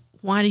says,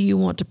 why do you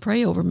want to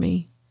pray over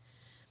me?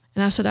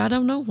 And I said, I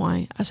don't know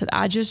why. I said,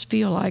 I just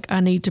feel like I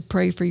need to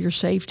pray for your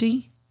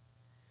safety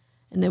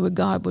and that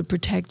God would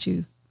protect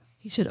you.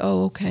 He said,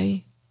 oh,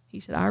 okay. He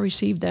said, I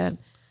received that.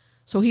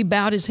 So he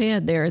bowed his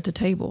head there at the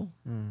table,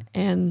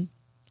 and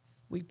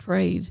we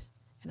prayed,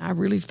 and I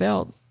really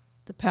felt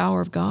the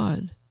power of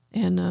God.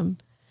 And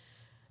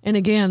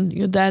again,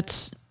 you know,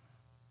 that's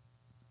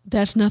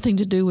nothing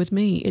to do with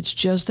me. It's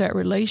just that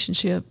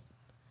relationship.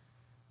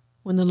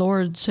 When the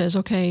Lord says,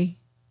 okay,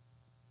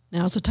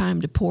 now's the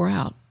time to pour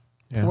out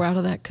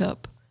of that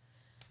cup.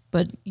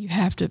 But it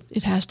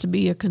has to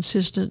be a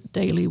consistent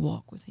daily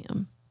walk with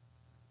him.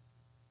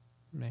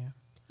 Man.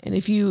 And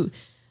if you,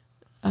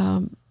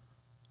 I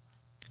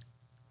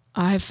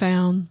have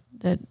found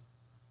that,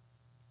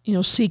 you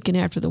know, seeking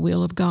after the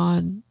will of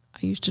God, I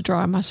used to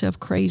drive myself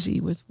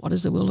crazy with what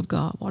is the will of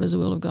God? What is the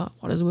will of God?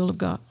 What is the will of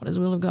God? What is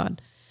the will of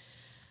God?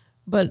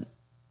 But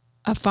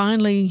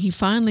he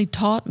finally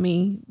taught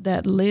me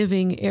that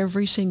living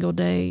every single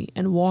day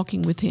and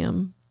walking with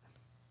him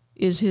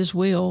is his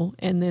will.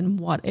 And then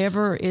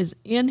whatever is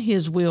in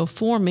his will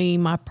for me,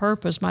 my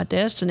purpose, my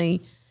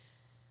destiny,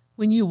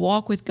 when you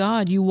walk with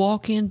God, you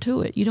walk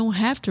into it. You don't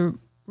have to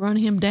run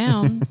him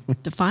down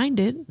to find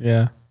it.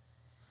 Yeah.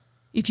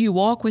 If you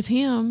walk with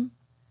him,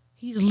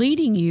 he's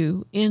leading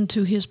you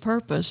into his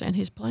purpose and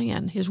his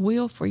plan, his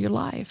will for your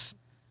life.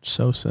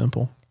 So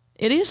simple.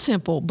 It is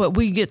simple, but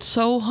we get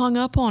so hung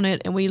up on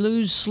it, and we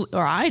lose,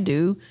 or I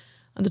do.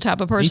 I'm the type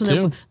of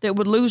person that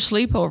would lose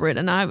sleep over it.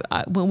 And I,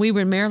 when we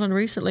were in Maryland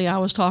recently, I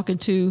was talking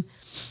to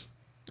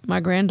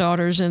my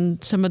granddaughters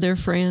and some of their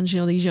friends, you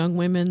know, these young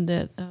women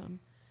that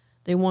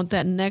they want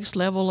that next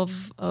level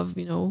of,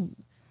 you know,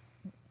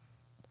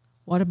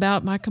 what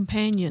about my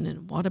companion,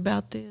 and what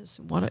about this?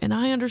 And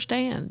I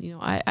understand, you know,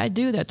 I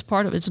do. That's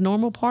it's a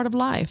normal part of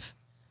life.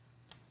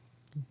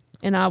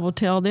 And I will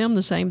tell them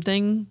the same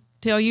thing,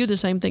 tell you the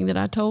same thing that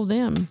I told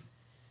them.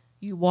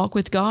 You walk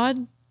with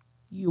God,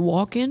 you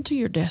walk into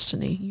your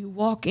destiny. You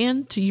walk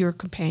into your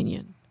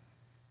companion.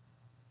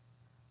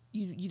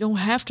 You don't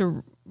have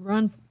to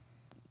run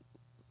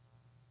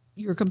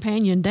your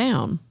companion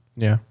down.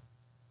 Yeah.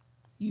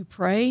 You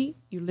pray,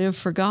 you live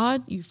for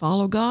God, you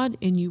follow God,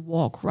 and you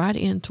walk right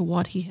into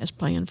what he has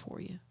planned for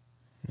you.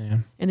 Yeah.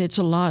 And it's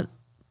a lot.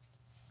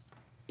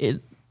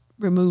 It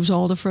removes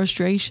all the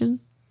frustration,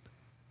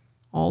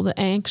 all the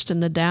angst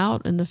and the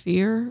doubt and the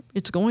fear.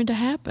 It's going to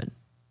happen.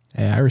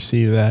 Hey, I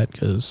receive that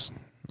because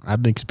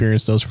I've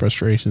experienced those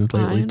frustrations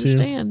lately too. I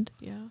understand.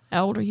 Yeah.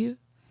 How old are you?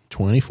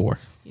 24.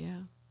 Yeah.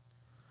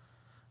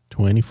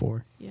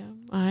 24. Yeah,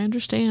 I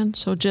understand.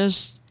 So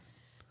just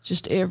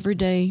every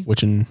day.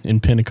 Which in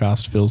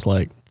Pentecost feels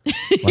like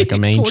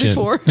I'm ancient.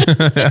 44.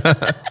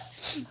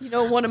 You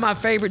know, one of my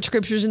favorite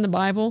scriptures in the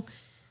Bible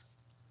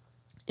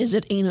is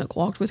that Enoch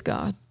walked with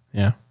God.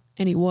 Yeah.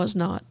 And he was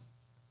not,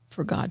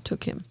 for God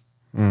took him.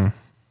 Mm.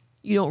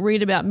 You don't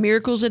read about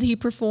miracles that he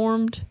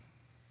performed.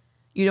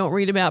 You don't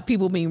read about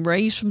people being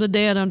raised from the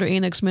dead under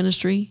Enoch's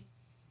ministry.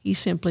 He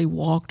simply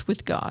walked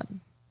with God.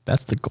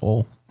 That's the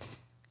goal.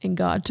 And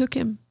God took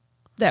him.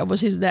 That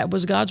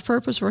was God's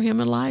purpose for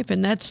him in life.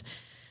 And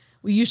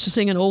we used to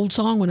sing an old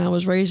song when I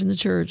was raised in the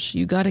church.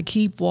 You got to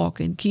keep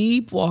walking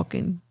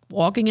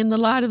in the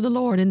light of the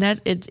Lord. And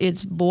that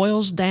it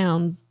boils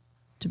down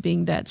to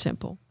being that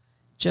simple.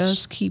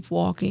 Just keep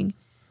walking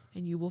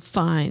and you will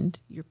find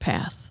your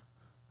path.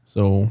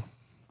 So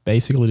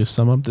basically, to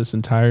sum up this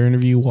entire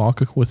interview,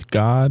 walk with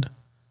God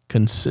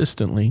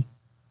consistently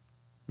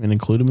and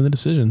include him in the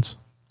decisions.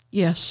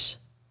 Yes.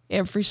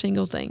 Every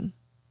single thing.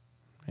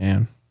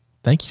 And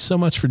thank you so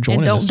much for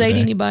joining us. And don't date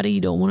today. anybody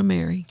you don't want to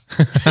marry.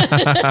 Because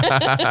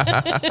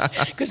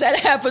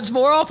that happens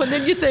more often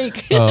than you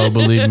think. Oh,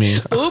 believe me.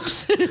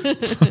 Oops.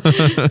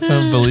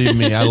 Believe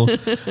me.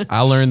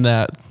 I learned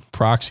that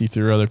proxy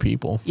through other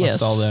people. Yes. I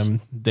saw them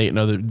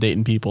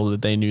dating people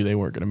that they knew they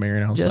weren't going to marry.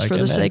 And I was just like, for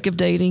the sake of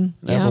dating.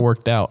 Never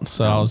worked out.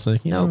 So I was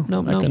like, I'm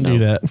not going to do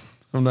that.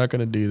 I'm not going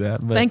to do that.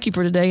 But thank you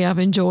for today. I've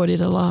enjoyed it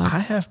a lot. I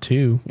have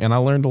too, and I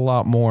learned a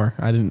lot more.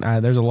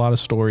 There's a lot of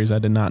stories I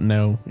did not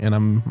know, and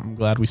I'm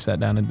glad we sat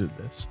down and did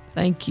this.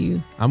 Thank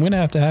you. I'm going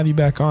to have you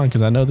back on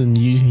because I know that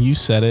you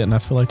said it, and I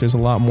feel like there's a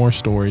lot more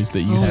stories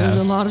that you have.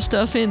 There's a lot of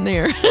stuff in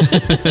there.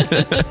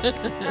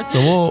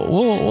 So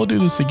we'll do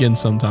this again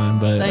sometime.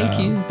 But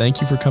thank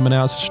you for coming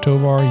out, Sister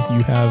Tovar.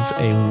 You have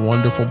a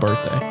wonderful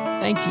birthday.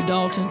 Thank you,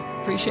 Dalton.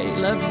 Appreciate it.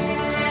 Love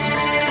you.